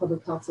extension of the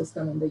public health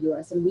system in the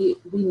U.S. And we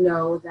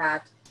know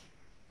that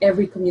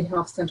every community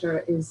health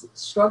center is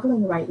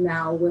struggling right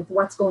now with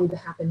what's going to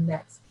happen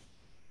next.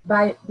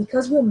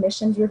 Because we're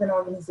mission-driven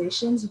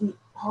organizations, we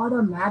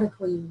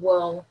automatically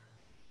will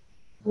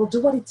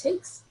do what it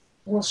takes.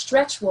 We'll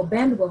stretch, we'll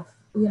bend,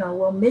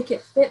 we'll make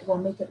it fit, we'll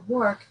make it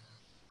work,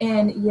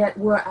 and yet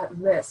we're at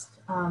risk.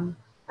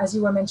 As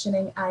you were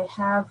mentioning, I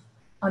have,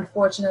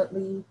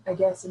 unfortunately, I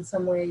guess in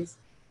some ways,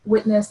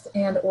 witnessed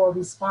and or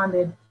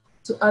responded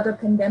to other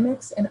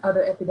pandemics and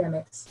other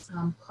epidemics.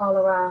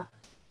 Cholera,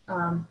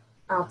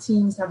 our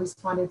teams have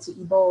responded to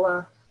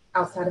Ebola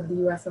outside of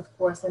the US, of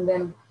course, and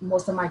then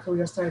most of my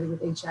career started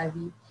with HIV.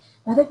 And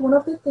I think one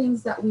of the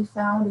things that we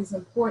found is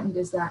important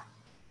is that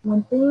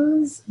when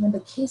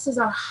the cases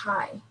are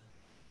high,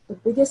 the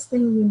biggest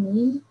thing you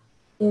need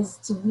is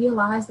to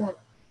realize that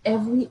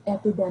every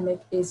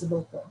epidemic is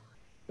local.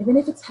 Even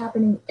if it's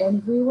happening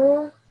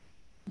everywhere,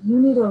 you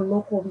need a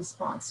local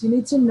response. You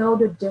need to know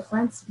the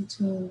difference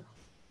between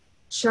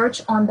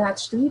church on that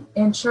street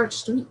and church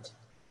street.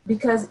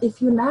 Because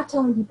if you're not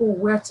telling people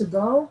where to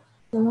go,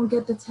 they won't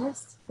get the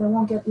test, they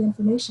won't get the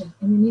information,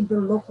 and you need the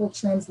local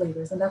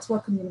translators, and that's where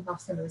community health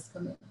centers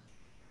come in.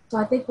 So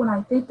I think when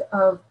I think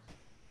of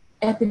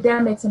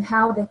epidemics and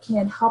how they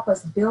can help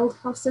us build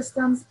health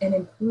systems and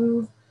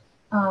improve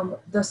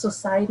the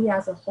society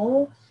as a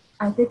whole,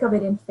 I think of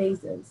it in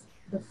phases.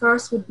 The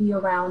first would be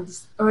around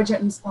this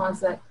urgent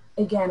response that,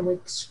 again, we're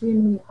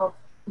extremely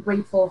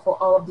grateful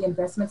for all of the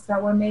investments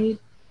that were made.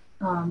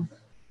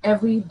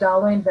 Every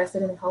dollar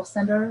invested in a health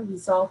center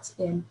results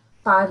in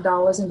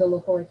 $5 in the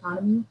local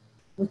economy.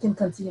 We can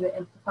continue to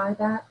amplify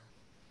that.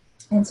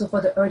 And so for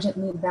the urgent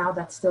need now,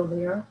 that's still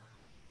there.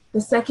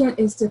 The second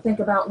is to think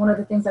about one of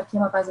the things that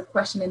came up as a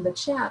question in the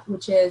chat,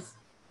 which is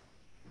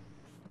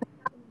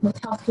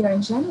with healthcare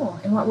in general.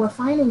 And what we're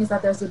finding is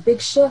that there's a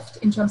big shift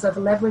in terms of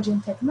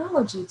leveraging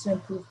technology to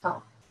improve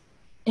health.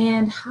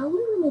 And how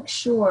do we make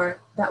sure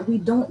that we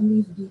don't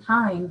leave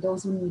behind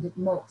those who need it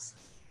most?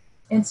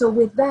 And so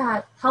with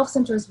that, health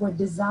centers were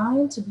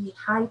designed to be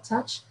high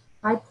touch,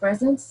 high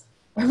presence,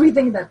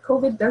 everything that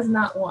COVID does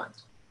not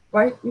want,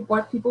 right? We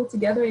brought people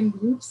together in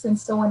groups and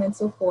so on and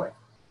so forth.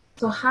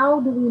 So how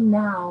do we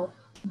now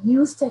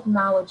use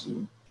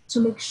technology to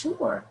make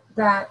sure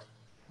that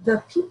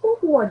the people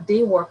who are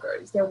day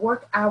workers, they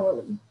work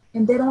hourly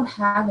and they don't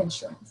have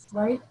insurance,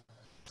 right?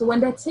 So when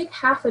they take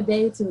half a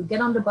day to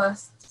get on the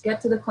bus,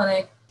 get to the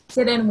clinic,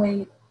 sit and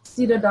wait,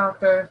 see the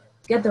doctor,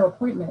 get their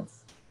appointments,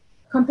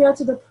 compared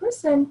to the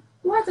person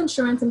who has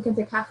insurance and can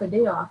take half a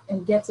day off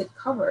and gets it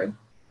covered,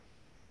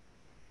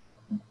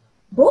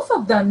 both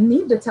of them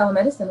need the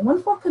telemedicine,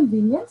 one for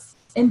convenience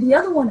and the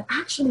other one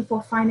actually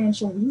for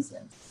financial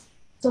reasons.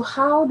 So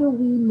how do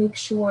we make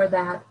sure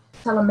that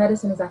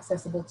telemedicine is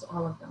accessible to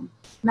all of them?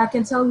 And I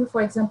can tell you,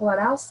 for example, at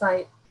our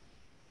site,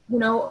 you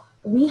know,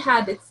 we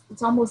had,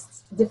 it's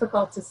almost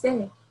difficult to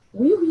say,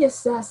 we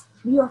reassessed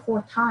 3 or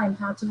 4 times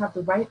how to have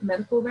the right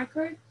medical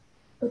record,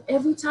 but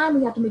every time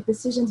we had to make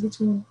decisions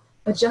between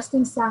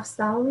adjusting staff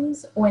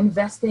salaries or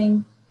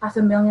investing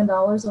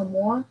 $500,000 or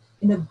more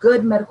in a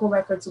good medical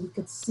record so we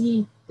could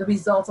see the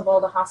results of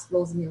all the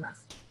hospitals in the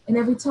US. And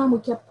every time we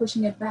kept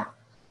pushing it back.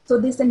 So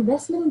this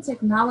investment in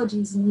technology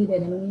is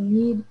needed, and we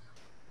need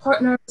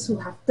partners who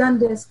have done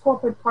this,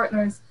 corporate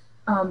partners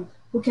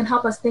who can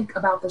help us think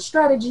about the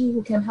strategy,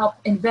 who can help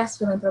invest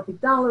philanthropic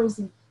dollars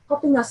in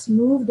helping us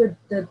move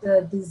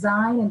the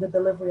design and the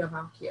delivery of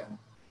our care.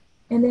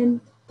 And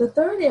then the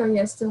third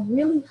area is to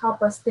really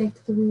help us think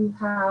through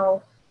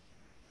how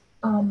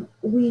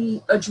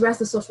we address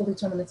the social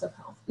determinants of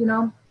health. You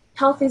know,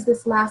 health is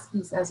this last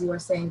piece, as you were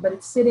saying, but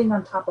it's sitting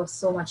on top of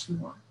so much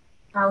more.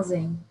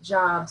 Housing,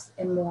 jobs,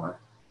 and more.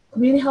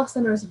 Community health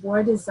centers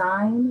were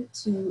designed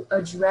to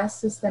address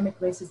systemic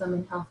racism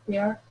in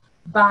healthcare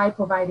by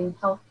providing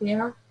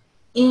healthcare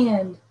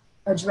and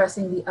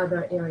addressing the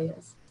other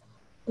areas.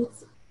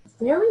 It's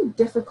very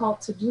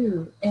difficult to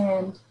do.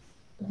 And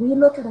we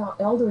look at our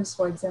elders,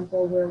 for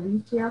example, where we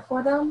care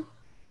for them.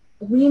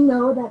 We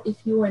know that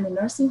if you are in a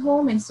nursing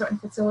home in certain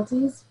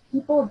facilities,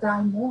 people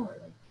die more.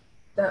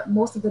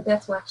 Most of the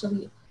deaths were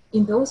actually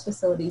in those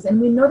facilities.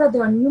 And we know that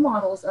there are new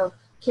models of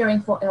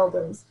caring for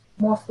elders,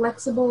 more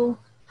flexible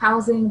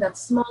housing,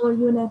 that's smaller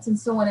units, and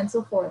so on and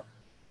so forth.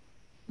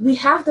 We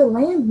have the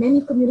land,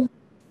 many communities,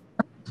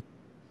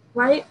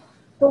 right?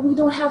 But we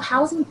don't have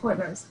housing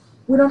partners.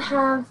 We don't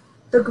have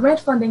the grant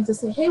funding to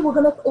say, hey, we're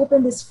gonna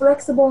open this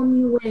flexible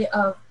new way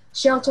of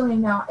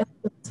sheltering our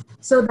elders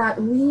so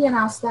that we and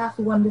our staff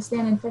who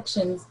understand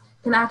infections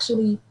can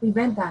actually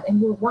prevent that.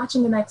 And we're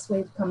watching the next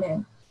wave come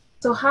in.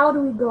 So how do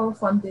we go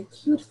from the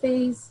acute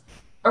phase,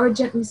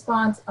 urgent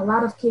response, a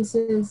lot of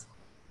cases,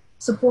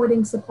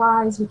 supporting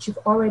supplies, which you've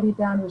already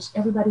done, which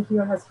everybody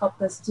here has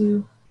helped us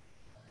do,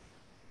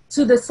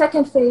 to the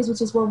second phase,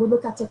 which is where we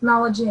look at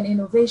technology and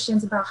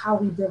innovations about how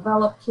we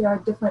develop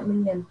care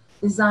differently and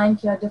design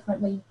care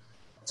differently,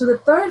 to the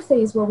third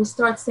phase where we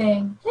start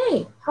saying,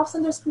 hey, health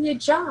centers create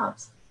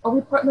jobs. Are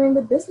we partnering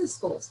with business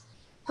schools?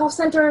 Health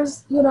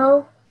centers, you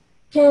know,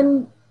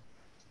 can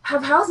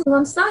have housing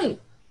on site.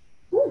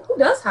 Who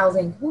does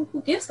housing? Who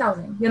gives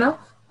housing? You know,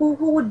 who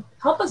would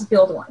help us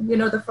build one? You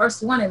know, the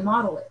first one and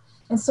model it,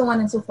 and so on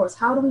and so forth.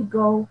 How do we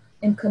go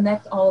and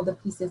connect all of the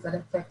pieces that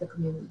affect the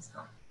community's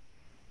health?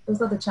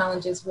 Those are the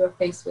challenges we're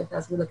faced with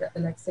as we look at the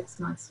next 6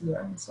 months, year,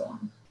 and so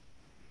on.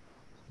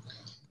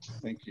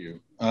 Thank you.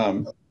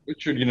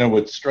 Richard, you know,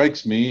 what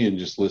strikes me in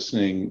just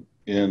listening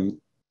in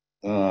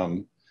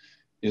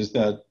is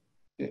that,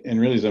 and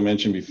really, as I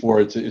mentioned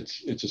before, it's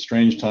a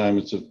strange time.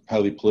 It's a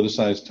highly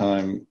politicized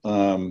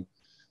time.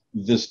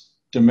 This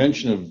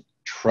dimension of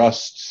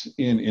trust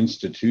in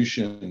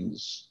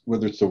institutions,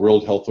 whether it's the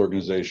World Health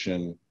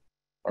Organization,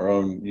 our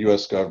own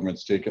U.S. government,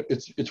 state,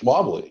 it's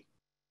wobbly.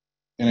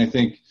 And I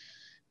think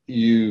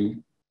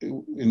in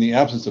the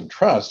absence of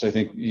trust, I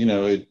think, you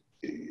know,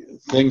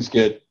 things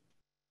get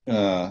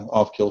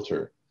off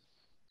kilter.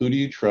 Who do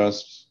you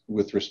trust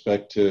with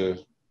respect to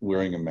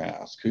wearing a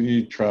mask? Who do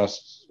you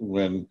trust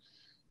when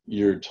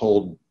you're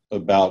told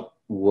about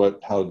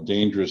how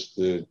dangerous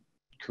the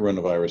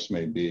coronavirus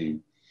may be.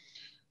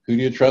 Who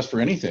do you trust for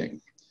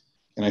anything?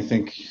 And I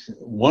think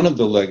one of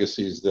the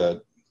legacies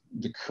that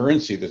the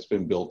currency that's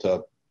been built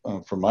up,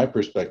 from my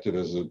perspective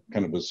as a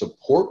kind of a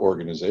support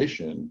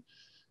organization,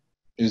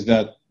 is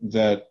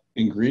that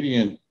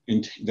ingredient,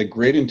 the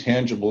great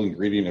intangible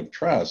ingredient of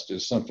trust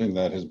is something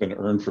that has been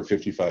earned for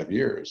 55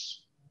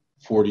 years,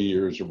 40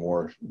 years or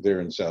more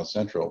there in South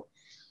Central.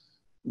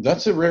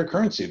 That's a rare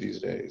currency these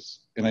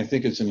days. And I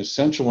think it's an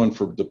essential one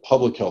for the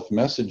public health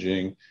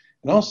messaging,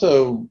 and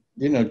also,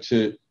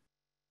 to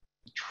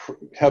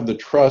have the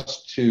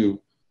trust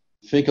to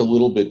think a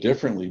little bit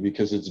differently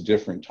because it's a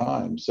different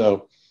time.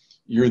 So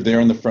you're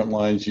there on the front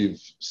lines.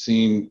 You've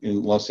seen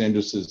in Los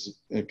Angeles is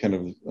a kind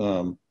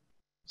of,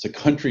 it's a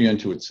country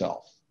unto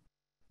itself.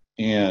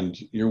 And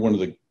you're one of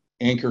the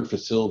anchor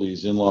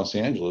facilities in Los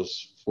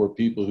Angeles for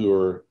people who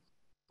are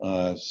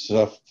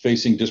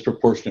facing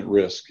disproportionate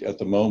risk at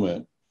the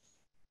moment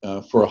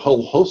for a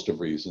whole host of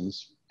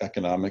reasons,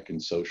 economic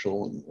and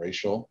social and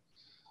racial.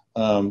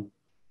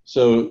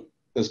 So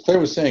as Claire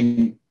was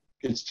saying,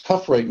 it's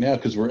tough right now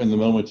because we're in the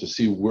moment to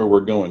see where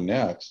we're going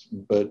next.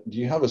 But do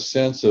you have a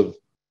sense of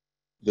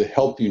the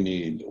help you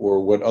need,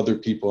 or what other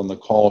people on the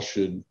call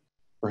should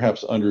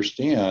perhaps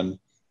understand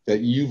that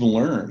you've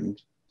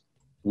learned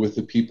with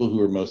the people who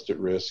are most at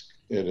risk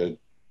at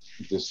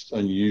this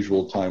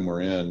unusual time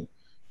we're in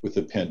with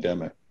the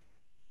pandemic?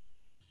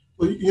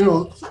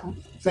 Well,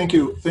 thank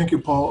you,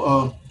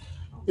 Paul.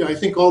 Yeah, I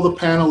think all the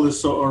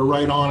panelists are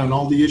right on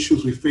all the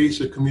issues we face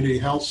at community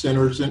health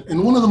centers.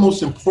 And one of the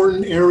most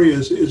important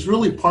areas is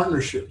really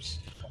partnerships.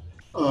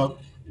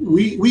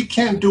 We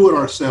can't do it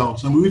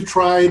ourselves. And we've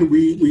tried,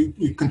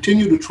 we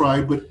continue to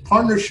try, but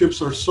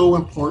partnerships are so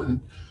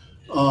important,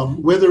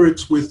 whether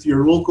it's with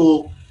your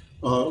local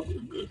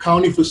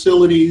county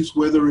facilities,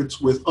 whether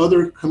it's with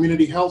other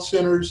community health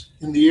centers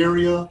in the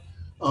area,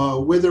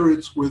 whether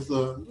it's with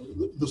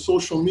the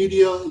social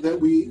media that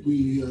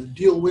we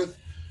deal with.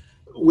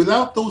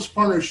 Without those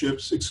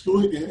partnerships,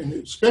 and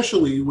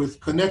especially with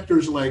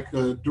connectors like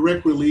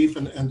Direct Relief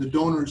and the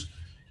donors,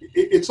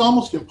 it's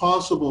almost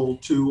impossible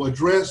to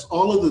address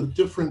all of the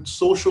different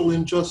social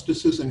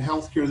injustices in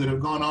healthcare that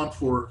have gone on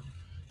for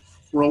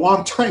a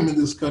long time in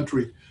this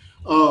country.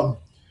 But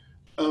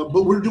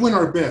we're doing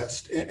our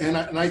best. And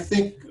I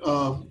think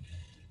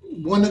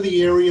one of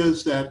the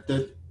areas that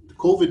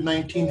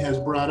COVID-19 has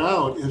brought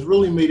out has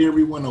really made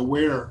everyone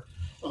aware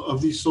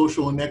of these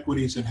social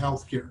inequities in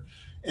healthcare.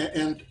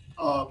 And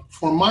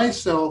for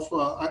myself,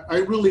 I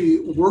really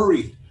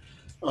worry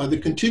the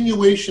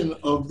continuation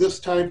of this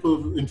type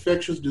of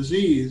infectious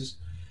disease,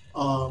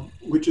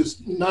 which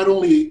is not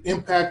only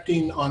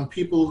impacting on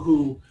people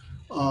who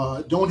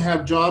don't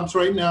have jobs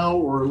right now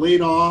or are laid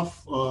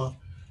off,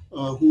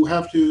 who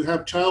have to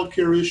have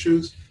childcare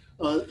issues,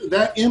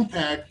 that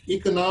impact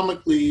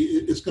economically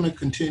is going to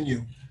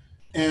continue.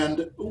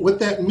 And what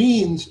that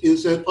means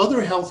is that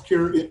other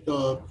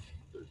healthcare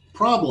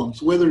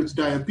problems, whether it's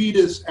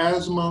diabetes,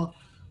 asthma,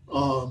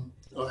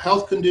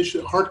 heart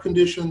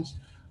conditions,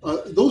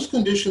 those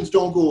conditions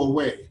don't go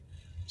away.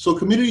 So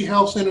community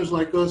health centers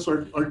like us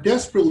are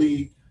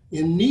desperately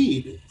in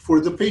need for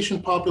the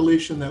patient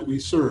population that we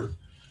serve.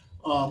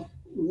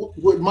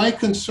 What my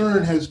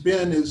concern has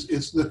been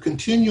is the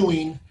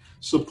continuing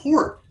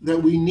support that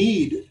we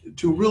need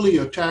to really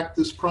attack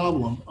this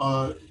problem.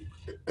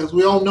 As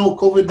we all know,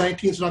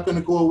 COVID-19 is not going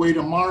to go away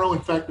tomorrow. In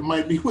fact, it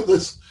might be with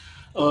us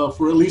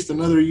for at least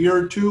another year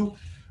or two.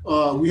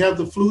 We have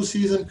the flu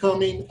season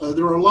coming.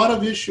 There are a lot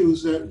of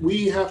issues that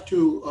we have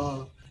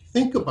to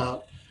think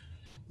about.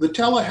 The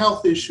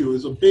telehealth issue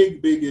is a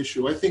big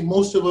issue. I think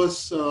most of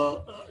us,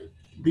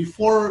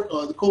 before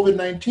the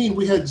COVID-19,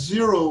 we had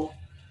 0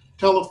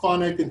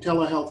 telephonic and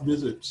telehealth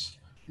visits.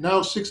 Now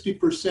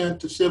 60%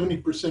 to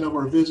 70% of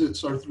our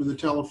visits are through the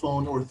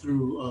telephone or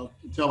through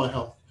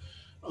telehealth.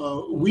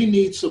 We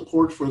need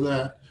support for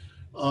that.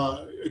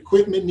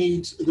 Equipment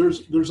needs,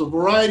 there's a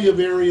variety of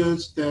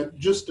areas that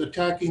just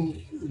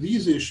attacking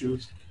these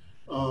issues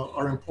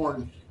are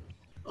important.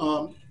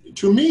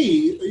 To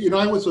me,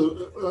 I was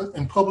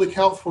in public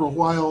health for a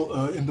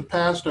while. In the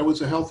past, I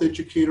was a health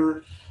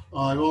educator.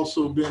 I've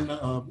also been,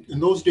 in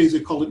those days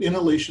they called it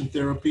inhalation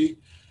therapy,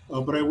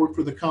 but I worked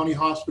for the county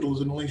hospital as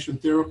an inhalation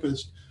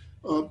therapist.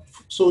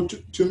 So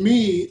to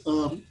me,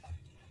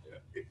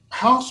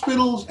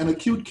 hospitals and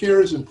acute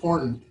care is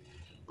important.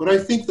 But I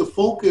think the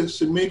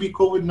focus, and maybe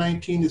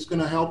COVID-19 is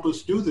going to help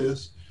us do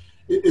this,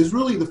 is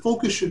really the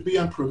focus should be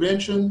on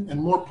prevention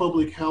and more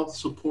public health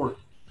support,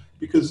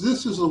 because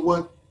this is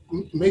what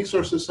makes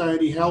our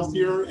society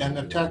healthier and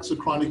attacks the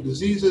chronic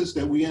diseases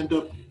that we end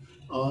up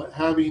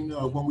having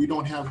when we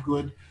don't have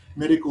good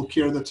medical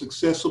care that's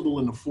accessible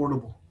and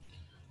affordable.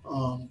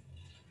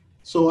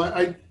 So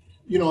I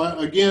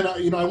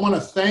want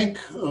to thank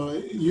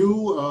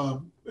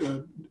you,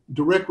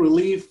 Direct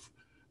Relief,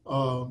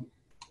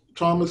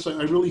 Thomas.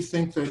 I really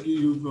think that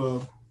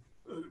you've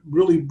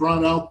really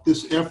brought out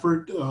this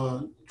effort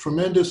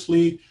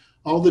tremendously.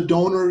 All the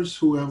donors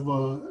who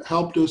have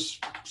helped us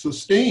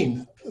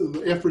sustain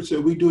the efforts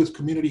that we do as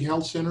community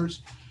health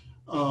centers,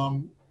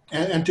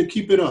 and to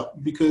keep it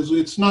up, because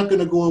it's not going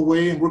to go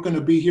away, and we're going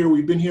to be here.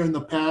 We've been here in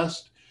the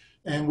past,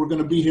 and we're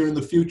going to be here in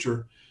the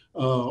future.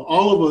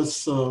 All of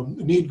us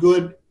need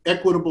good,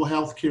 equitable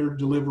healthcare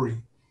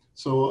delivery.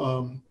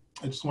 So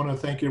I just want to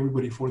thank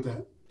everybody for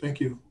that. Thank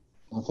you.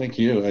 Well, thank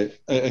you.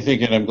 I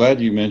think, and I'm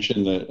glad you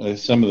mentioned that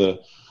some of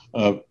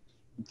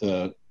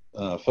the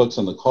folks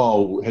on the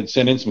call had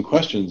sent in some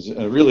questions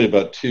really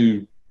about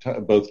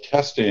both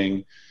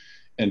testing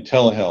and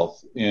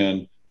telehealth,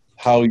 and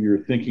how you're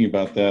thinking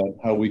about that,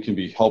 how we can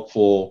be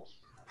helpful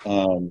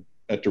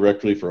at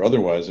Direct Relief or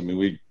otherwise. I mean,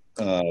 we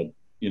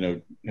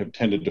have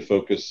tended to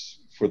focus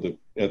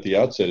at the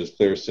outset, as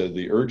Claire said,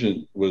 the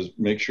urgent was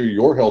make sure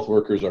your health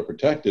workers are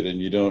protected and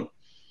you don't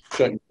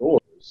shut your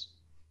doors,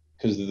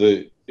 because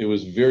it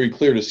was very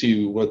clear to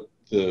see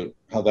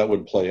how that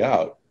would play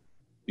out.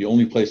 The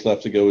only place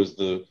left to go is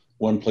the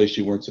one place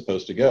you weren't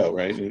supposed to go,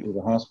 right,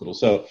 the hospital.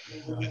 So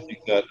I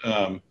think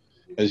that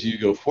as you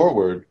go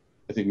forward,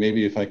 I think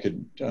maybe if I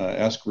could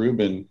ask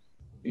Reuben,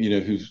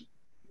 who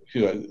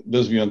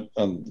those of you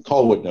on the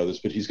call wouldn't know this,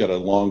 but he's got a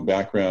long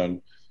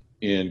background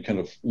in kind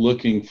of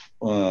looking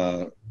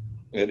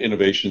at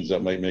innovations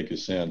that might make a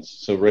sense.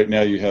 So right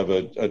now you have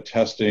a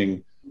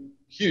testing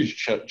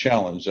huge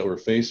challenge that we're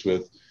faced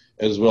with,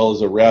 as well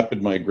as a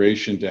rapid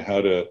migration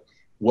to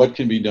what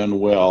can be done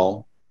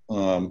well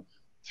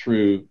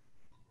through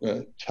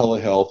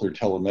telehealth or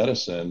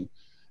telemedicine,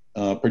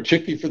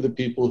 particularly for the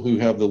people who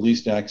have the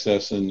least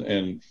access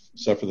and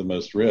suffer the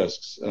most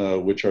risks,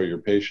 which are your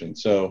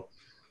patients. So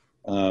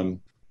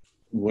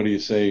what do you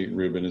say,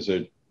 Reuben?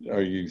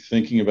 Are you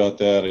thinking about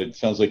that? It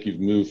sounds like you've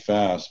moved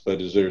fast,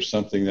 but is there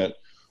something that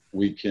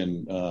we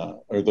can,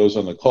 or those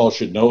on the call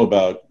should know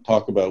about,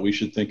 talk about, we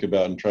should think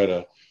about and try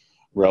to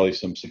rally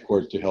some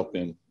support to help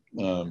in?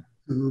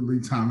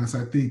 Absolutely, Thomas.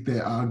 I think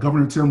that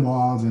Governor Tim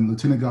Walz and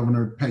Lieutenant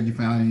Governor Peggy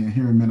Fanian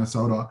here in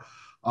Minnesota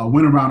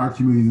went around our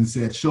communities and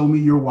said, show me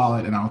your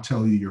wallet and I'll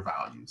tell you your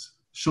values.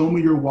 Show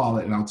me your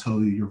wallet and I'll tell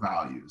you your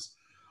values.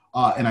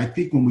 And I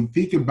think when we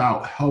think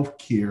about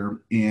healthcare,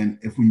 and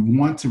if we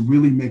want to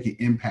really make an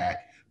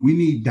impact, we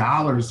need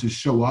dollars to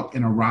show up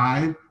and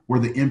arrive where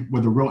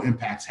the real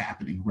impact's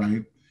happening,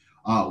 right?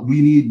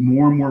 We need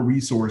more and more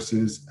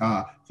resources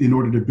in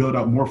order to build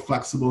up more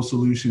flexible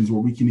solutions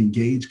where we can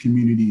engage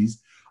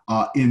communities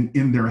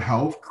in their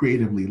health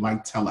creatively,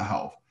 like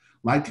telehealth,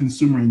 like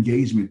consumer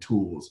engagement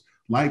tools,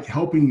 like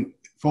helping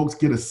folks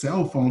get a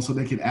cell phone so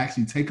they can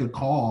actually take a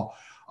call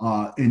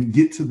and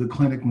get to the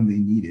clinic when they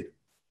need it.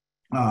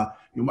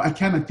 I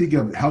kind of think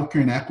of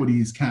healthcare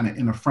inequities kind of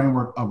in a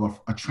framework of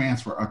a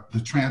transfer,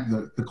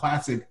 the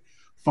classic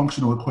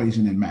functional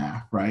equation in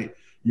math, right?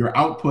 Your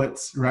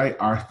outputs, right,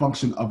 are a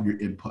function of your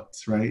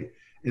inputs, right?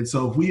 And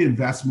so if we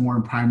invest more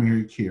in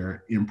primary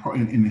care,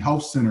 in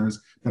health centers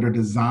that are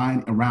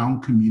designed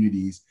around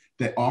communities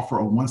that offer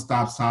a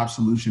one-stop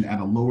solution at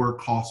a lower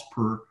cost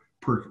per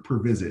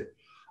visit,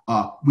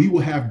 we will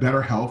have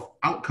better health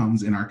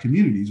outcomes in our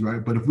communities,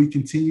 right? But if we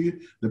continue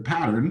the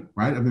pattern,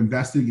 right, of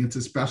investing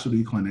into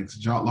specialty clinics,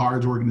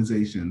 large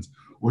organizations,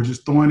 or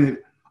just throwing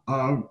it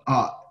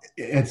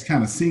as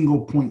kind of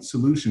single point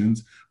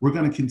solutions, we're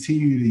going to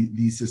continue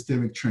these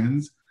systemic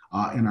trends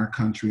in our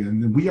country.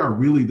 And then we are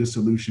really the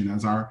solution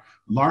as our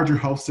larger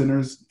health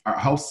centers, our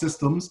health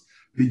systems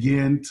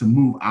begin to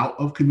move out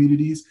of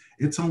communities.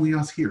 It's only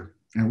us here.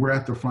 And we're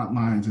at the front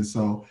lines. And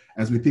so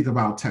as we think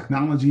about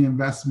technology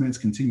investments,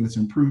 continuous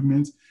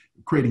improvements,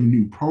 creating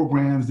new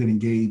programs that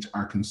engage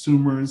our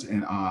consumers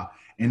and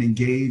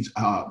engage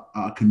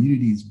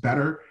communities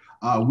better,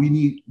 we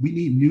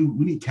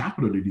need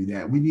capital to do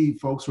that. We need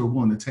folks who are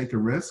willing to take a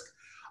risk.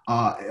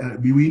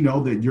 We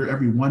know that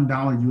every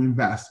 $1 you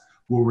invest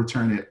will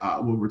return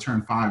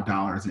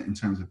 $5 in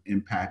terms of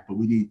impact, but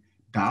we need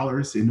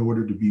dollars in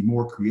order to be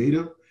more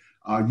creative,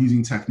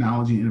 using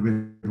technology in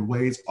innovative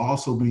ways,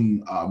 also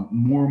being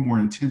more and more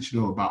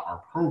intentional about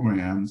our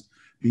programs,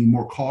 being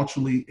more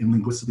culturally and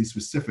linguistically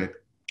specific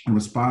and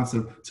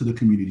responsive to the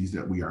communities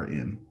that we are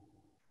in.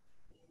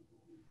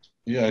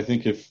 Yeah, I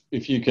think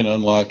if you can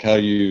unlock how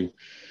you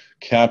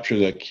capture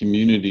that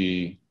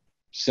community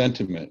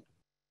sentiment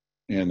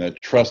and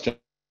that trust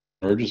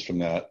emerges from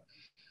that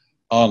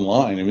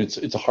online, I mean,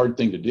 it's a hard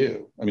thing to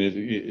do. I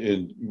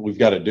mean, we've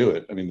got to do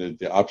it. I mean,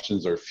 the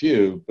options are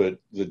few, but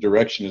the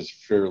direction is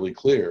fairly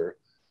clear.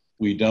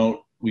 We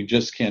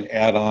just can't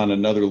add on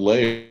another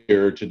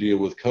layer to deal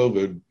with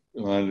COVID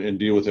and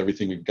deal with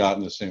everything we've got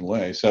in the same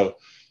way. So,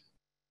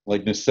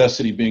 like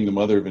necessity being the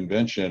mother of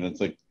invention, it's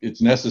like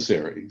it's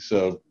necessary.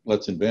 So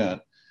let's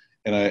invent.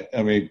 And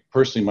I mean,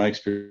 personally, my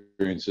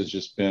experience has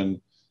just been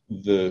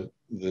the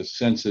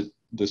sense that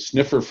the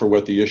sniffer for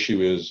what the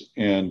issue is.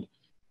 And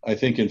I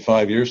think in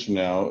 5 years from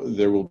now,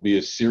 there will be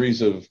a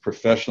series of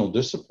professional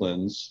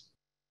disciplines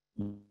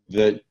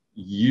that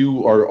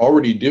you are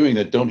already doing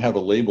that don't have a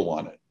label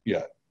on it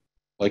yet.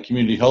 Like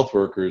community health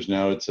workers,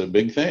 now it's a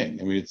big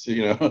thing. I mean, it's,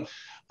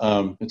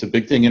 it's a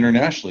big thing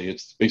internationally.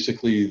 It's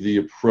basically the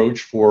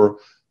approach for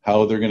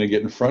how they're going to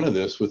get in front of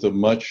this with a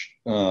much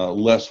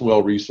less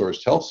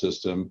well-resourced health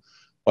system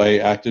by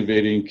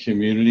activating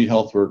community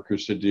health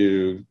workers to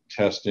do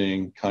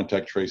testing,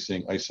 contact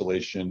tracing,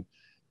 isolation,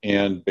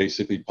 and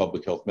basically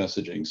public health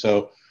messaging.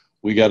 So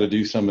we got to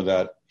do some of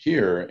that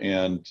here,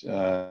 and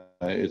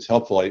it's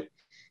helpful.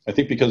 I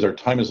think because our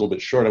time is a little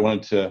bit short,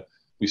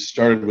 we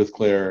started with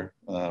Claire.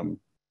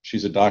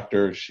 She's a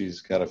doctor.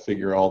 She's got to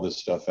figure all this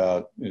stuff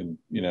out. And,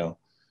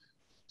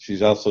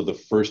 she's also the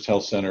first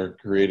health center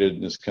created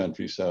in this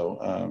country.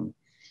 So,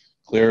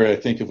 Claire, I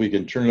think if we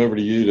can turn it over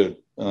to you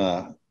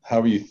to, how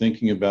are you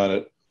thinking about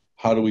it?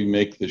 How do we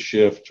make the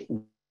shift?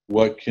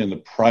 What can the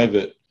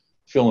private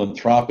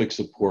philanthropic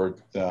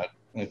support that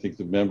I think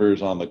the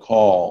members on the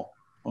call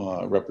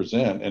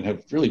represent and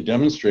have really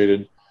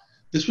demonstrated?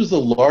 This was the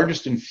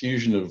largest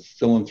infusion of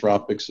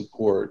philanthropic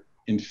support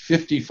in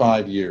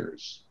 55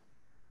 years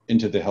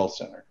into the health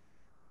center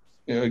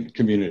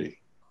community.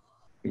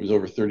 It was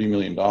over $30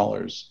 million.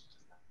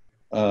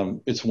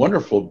 It's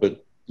wonderful,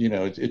 but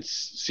it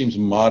seems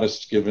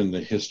modest given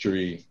the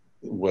history,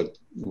 what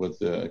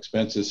the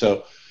expense is,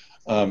 so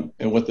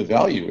and what the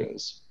value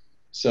is.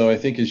 So I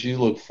think as you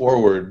look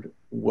forward,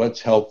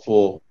 what's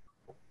helpful,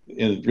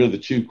 and really the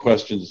two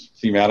questions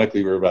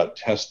thematically were about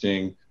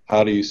testing.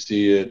 How do you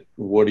see it?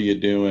 What are you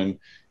doing?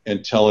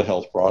 And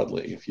telehealth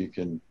broadly, if you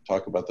can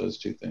talk about those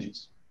two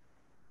things.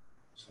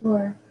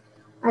 Sure.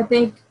 I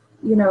think,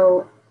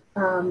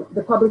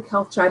 the public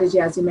health strategy,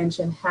 as you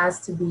mentioned, has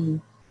to be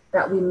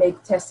that we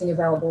make testing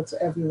available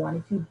to everyone.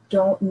 If you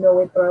don't know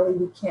it early,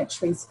 we can't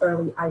trace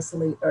early,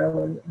 isolate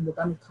early, and we're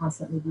going to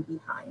constantly be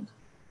behind.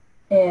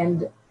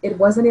 And it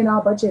wasn't in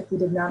our budget. We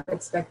did not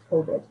expect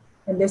COVID.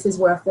 And this is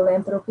where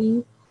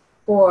philanthropy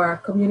for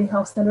community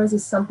health centers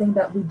is something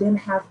that we didn't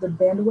have the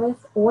bandwidth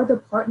or the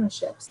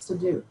partnerships to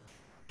do.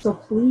 So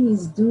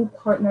please do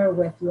partner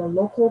with your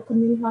local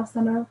community health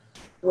center,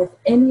 with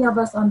any of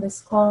us on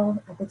this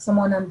call. I think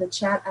someone on the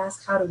chat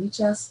asked how to reach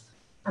us.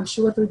 I'm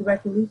sure through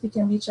Direct Relief you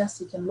can reach us,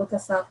 you can look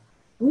us up.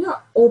 We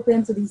are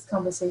open to these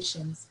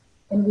conversations.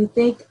 And we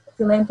think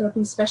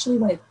philanthropy, especially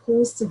when it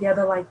pulls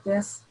together like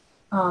this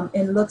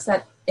and looks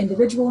at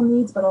individual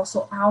needs, but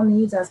also our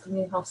needs as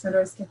community health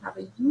centers, can have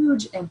a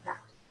huge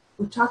impact.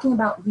 We're talking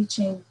about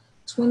reaching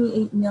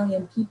 28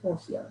 million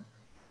people here.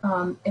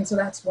 And so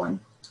that's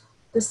one.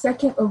 The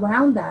second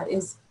around that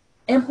is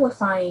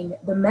amplifying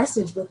the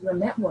message with your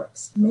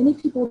networks. Many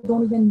people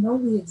don't even know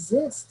we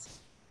exist.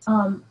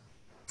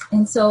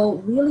 And so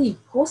really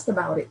post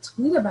about it,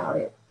 tweet about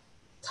it,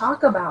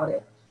 talk about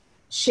it,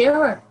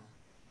 share it,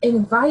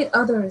 invite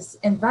others,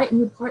 invite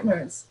new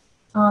partners,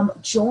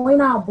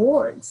 join our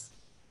boards,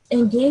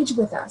 engage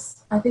with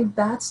us. I think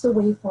that's the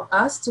way for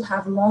us to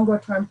have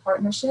longer term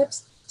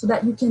partnerships so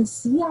that you can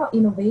see our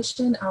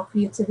innovation, our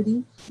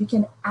creativity, you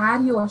can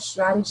add your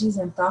strategies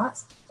and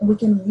thoughts, and we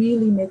can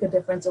really make a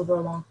difference over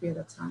a long period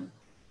of time.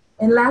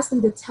 And lastly,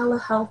 the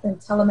telehealth and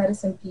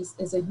telemedicine piece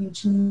is a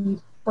huge need.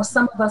 For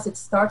some of us, it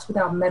starts with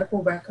our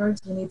medical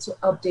records. We need to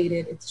update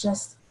it. It's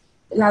just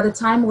at the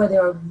time where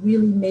there are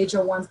really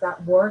major ones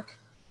that work,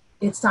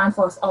 it's time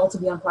for us all to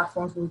be on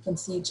platforms where we can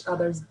see each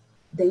other's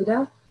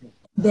data,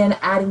 then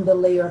adding the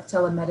layer of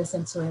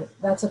telemedicine to it.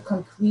 That's a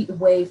concrete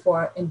way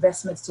for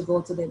investments to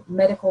go to the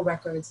medical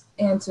records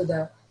and to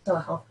the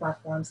telehealth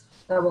platforms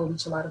that will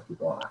reach a lot of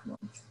people all at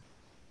once.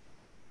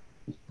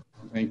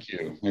 Thank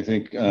you. I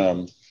think,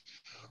 well,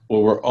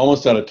 we're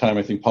almost out of time.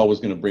 I think Paul was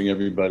going to bring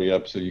everybody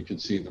up so you can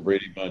see the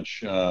Brady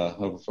Bunch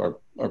of our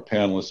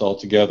panelists all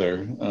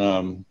together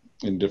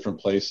in different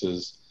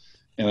places.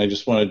 And I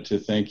just wanted to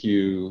thank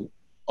you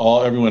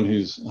everyone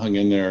who's hung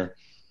in there,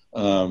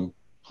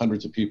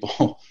 hundreds of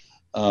people.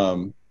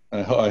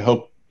 I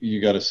hope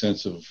you got a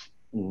sense of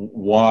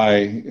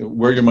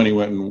where your money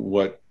went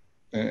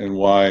and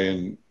why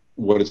and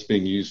what it's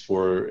being used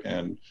for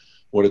and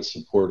what it's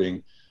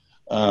supporting.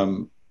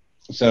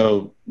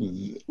 So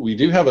we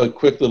do have a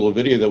quick little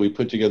video that we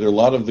put together. A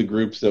lot of the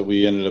groups that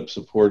we ended up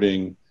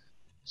supporting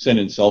sent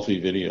in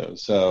selfie videos.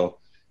 So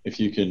if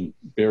you can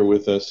bear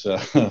with us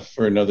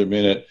for another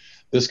minute.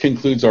 This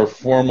concludes our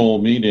formal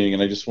meeting,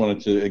 and I just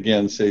wanted to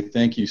again say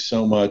thank you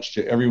so much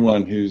to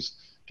everyone who's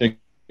taken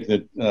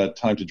the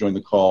time to join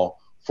the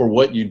call for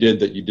what you did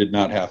that you did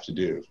not have to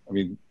do. I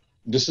mean,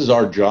 this is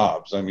our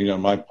jobs. I mean,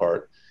 on my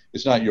part,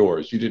 it's not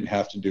yours. You didn't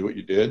have to do what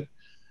you did.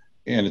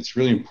 And it's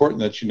really important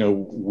that you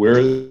know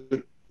where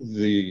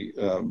the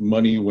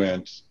money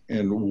went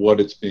and what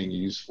it's being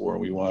used for.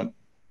 We want,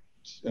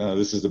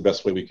 this is the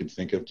best way we could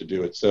think of to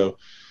do it. So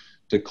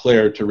to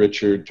Claire, to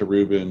Richard, to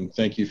Reuben,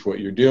 thank you for what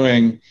you're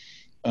doing.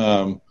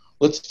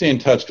 Let's stay in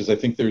touch because I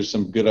think there's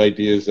some good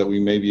ideas that we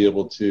may be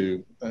able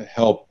to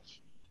help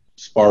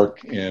spark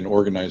and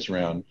organize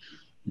around.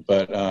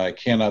 But I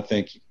cannot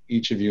thank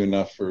each of you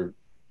enough for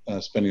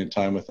spending the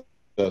time with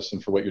us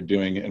and for what you're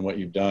doing and what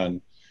you've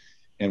done.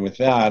 And with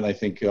that, I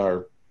think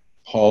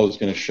Paul is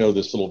going to show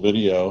this little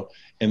video,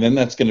 and then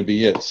that's going to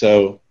be it.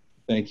 So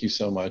thank you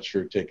so much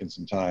for taking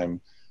some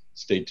time.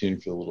 Stay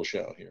tuned for the little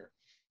show here.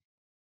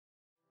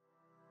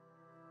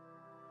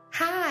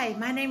 Hi,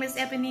 my name is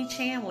Ebony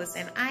Chambliss,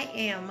 and I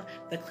am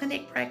the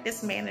Clinic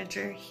Practice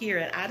Manager here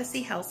at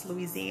Odyssey Health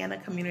Louisiana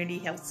Community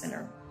Health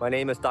Center. My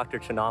name is Dr.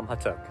 Chanam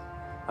Hatuk.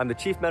 I'm the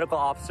Chief Medical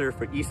Officer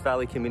for East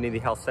Valley Community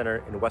Health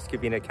Center in West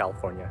Covina,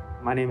 California.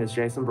 My name is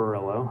Jason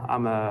Barillo.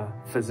 I'm a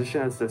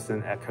physician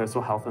assistant at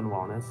Coastal Health and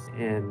Wellness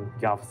in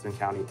Galveston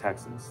County,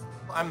 Texas.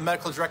 I'm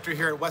Medical Director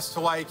here at West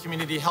Hawaii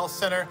Community Health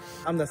Center.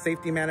 I'm the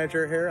Safety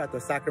Manager here at the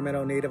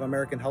Sacramento Native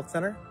American Health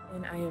Center.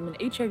 And I am an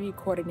HIV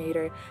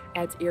coordinator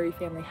at Erie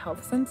Family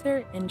Health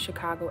Center in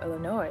Chicago,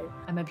 Illinois.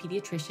 I'm a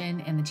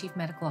pediatrician and the Chief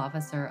Medical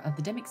Officer of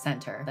the Dimick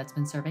Center that's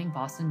been serving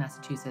Boston,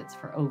 Massachusetts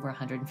for over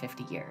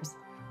 150 years.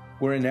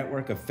 We're a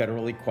network of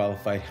federally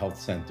qualified health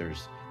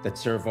centers that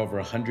serve over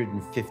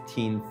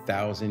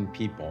 115,000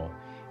 people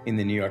in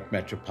the New York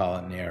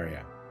metropolitan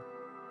area.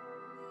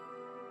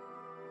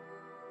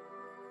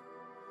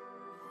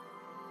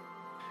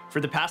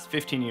 For the past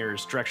 15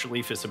 years, Direct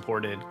Relief has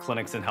supported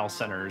clinics and health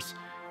centers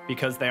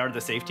because they are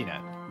the safety net.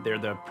 They're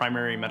the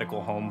primary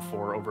medical home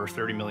for over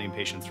 30 million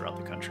patients throughout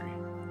the country.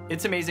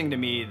 It's amazing to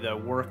me the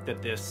work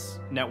that this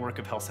network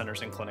of health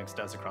centers and clinics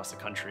does across the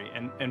country,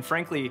 and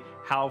frankly,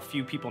 how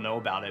few people know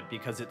about it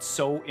because it's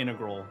so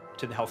integral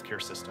to the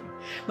healthcare system.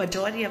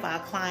 Majority of our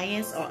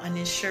clients are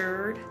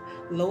uninsured,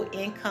 low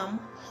income,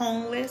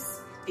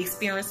 homeless,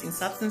 experiencing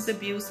substance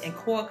abuse and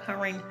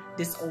co-occurring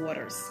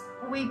disorders.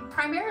 We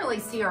primarily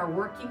see our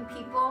working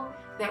people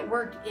that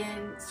work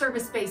in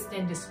service-based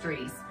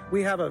industries.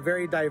 We have a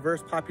very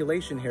diverse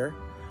population here,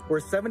 where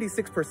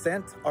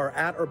 76% are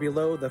at or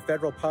below the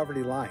federal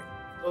poverty line.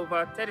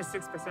 Over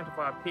 36% of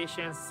our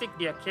patients seek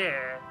their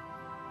care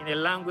in a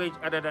language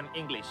other than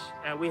English.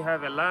 And we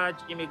have a large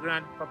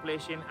immigrant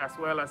population as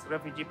well as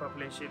refugee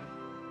population.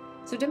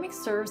 So Dimick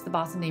serves the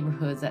Boston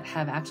neighborhoods that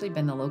have actually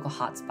been the local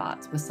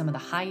hotspots with some of the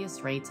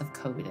highest rates of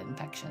COVID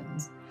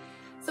infections.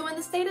 So when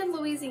the state of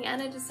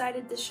Louisiana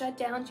decided to shut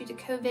down due to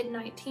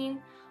COVID-19,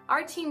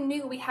 our team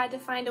knew we had to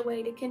find a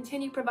way to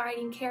continue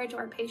providing care to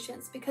our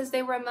patients because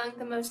they were among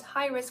the most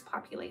high-risk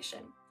population.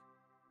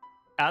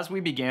 As we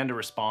began to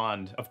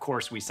respond, of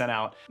course, we sent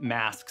out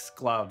masks,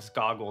 gloves,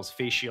 goggles,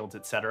 face shields,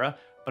 etc.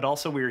 But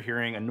also we were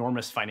hearing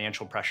enormous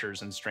financial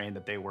pressures and strain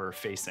that they were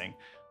facing,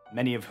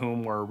 many of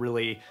whom were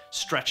really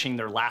stretching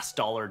their last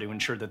dollar to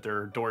ensure that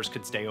their doors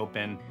could stay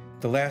open.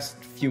 The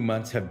last few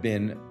months have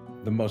been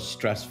the most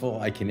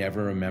stressful I can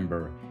ever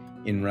remember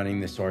in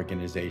running this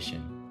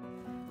organization.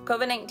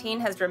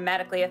 COVID-19 has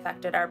dramatically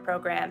affected our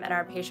program and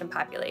our patient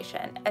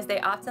population, as they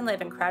often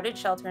live in crowded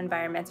shelter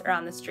environments or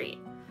on the street,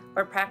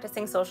 where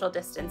practicing social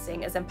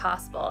distancing is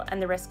impossible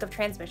and the risk of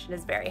transmission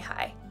is very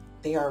high.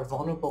 They are a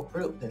vulnerable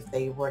group. If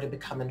they were to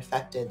become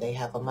infected, they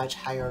have a much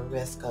higher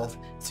risk of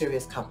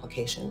serious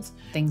complications.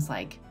 Things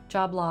like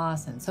job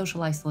loss and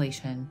social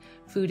isolation,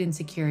 food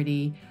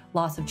insecurity,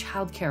 loss of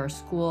childcare or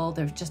school.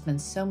 There's just been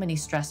so many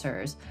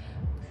stressors.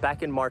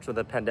 Back in March when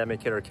the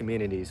pandemic hit our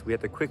communities, we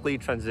had to quickly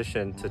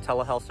transition to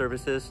telehealth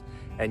services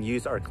and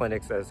use our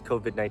clinics as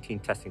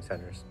COVID-19 testing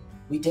centers.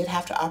 We did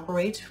have to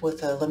operate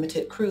with a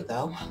limited crew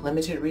though,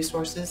 limited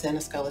resources and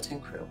a skeleton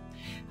crew.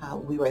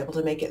 We were able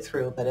to make it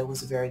through, but it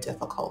was very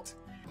difficult.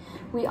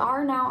 We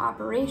are now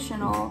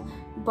operational,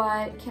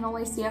 but can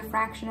only see a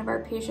fraction of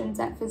our patients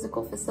at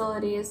physical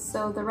facilities,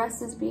 so the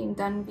rest is being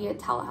done via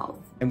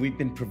telehealth. And we've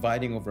been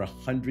providing over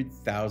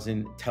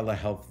 100,000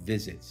 telehealth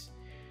visits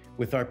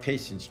with our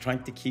patients,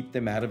 trying to keep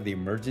them out of the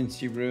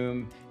emergency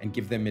room and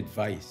give them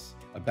advice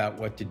about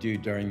what to do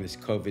during this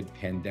COVID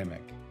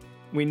pandemic.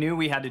 We knew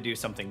we had to do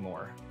something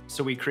more,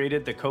 so we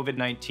created the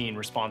COVID-19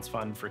 Response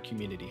Fund for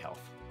Community Health.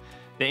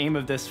 The aim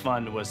of this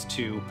fund was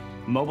to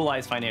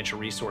mobilize financial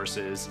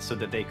resources so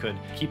that they could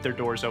keep their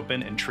doors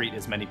open and treat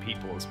as many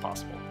people as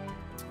possible.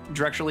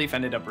 Direct Relief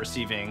ended up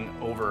receiving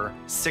over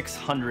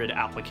 600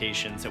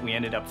 applications that we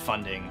ended up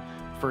funding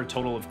for a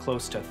total of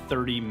close to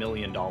 $30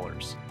 million.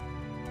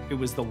 It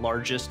was the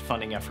largest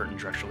funding effort in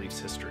Direct Relief's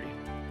history.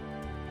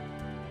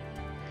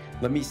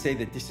 Let me say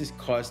that this has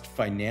caused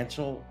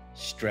financial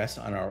stress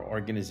on our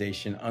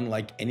organization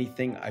unlike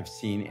anything I've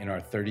seen in our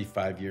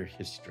 35-year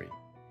history.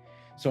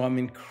 So I'm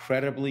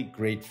incredibly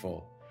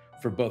grateful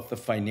for both the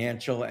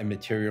financial and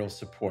material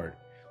support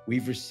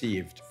we've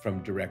received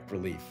from Direct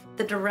Relief.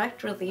 The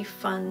Direct Relief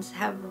funds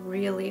have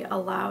really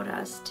allowed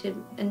us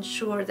to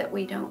ensure that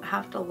we don't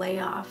have to lay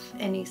off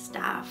any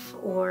staff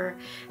or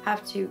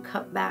have to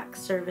cut back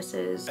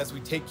services. As we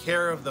take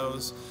care of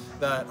those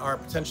that are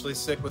potentially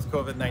sick with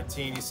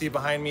COVID-19, you see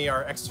behind me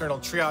our external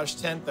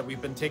triage tent that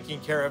we've been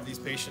taking care of these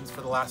patients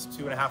for the last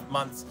 2.5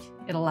 months.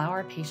 It allows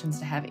our patients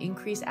to have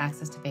increased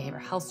access to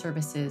behavioral health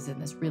services in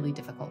this really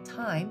difficult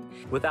time.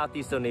 Without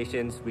these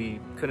donations, we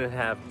couldn't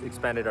have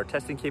expanded our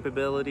testing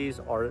capabilities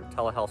or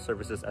telehealth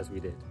services as we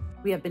did.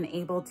 We have been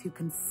able to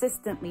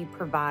consistently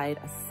provide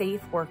a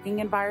safe working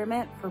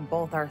environment for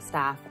both our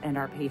staff and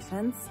our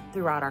patients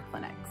throughout our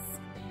clinics.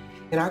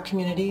 In our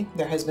community,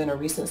 there has been a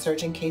recent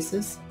surge in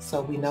cases,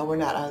 so we know we're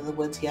not out of the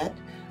woods yet,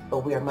 but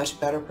we are much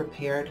better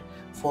prepared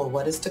for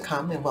what is to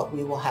come and what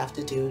we will have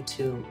to do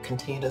to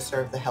continue to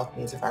serve the health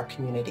needs of our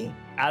community.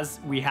 As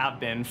we have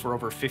been for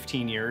over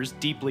 15 years,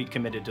 deeply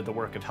committed to the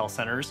work of health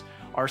centers,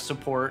 our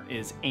support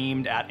is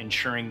aimed at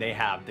ensuring they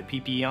have the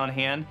PPE on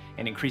hand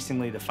and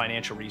increasingly the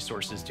financial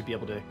resources to be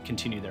able to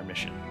continue their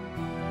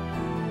mission.